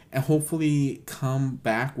movie, and hopefully come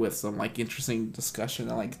back with some like interesting discussion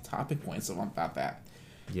and like topic points about that.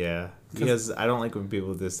 Yeah, because I don't like when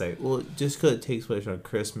people just say, well, just because it takes place on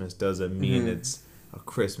Christmas doesn't mean it's a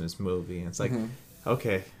Christmas movie. And it's like,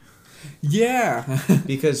 okay. Yeah.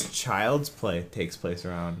 Because Child's Play takes place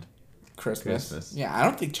around Christmas. Yeah, I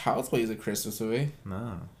don't think Child's Play is a Christmas movie.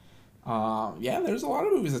 No. Yeah, there's a lot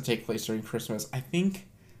of movies that take place during Christmas. I think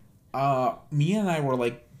me and I were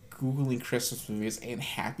like Googling Christmas movies, and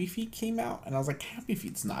Happy Feet came out, and I was like, Happy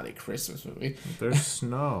Feet's not a Christmas movie. There's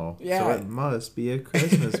snow. Yeah. So it must be a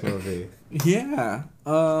Christmas movie. Yeah.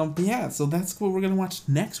 But yeah, so that's what we're going to watch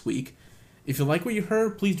next week. If you like what you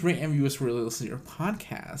heard, please rate and review us where you listen to your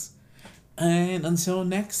podcast. And until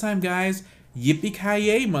next time, guys,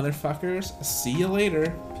 yippee-ki-yay, motherfuckers. See you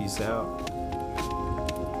later. Peace out.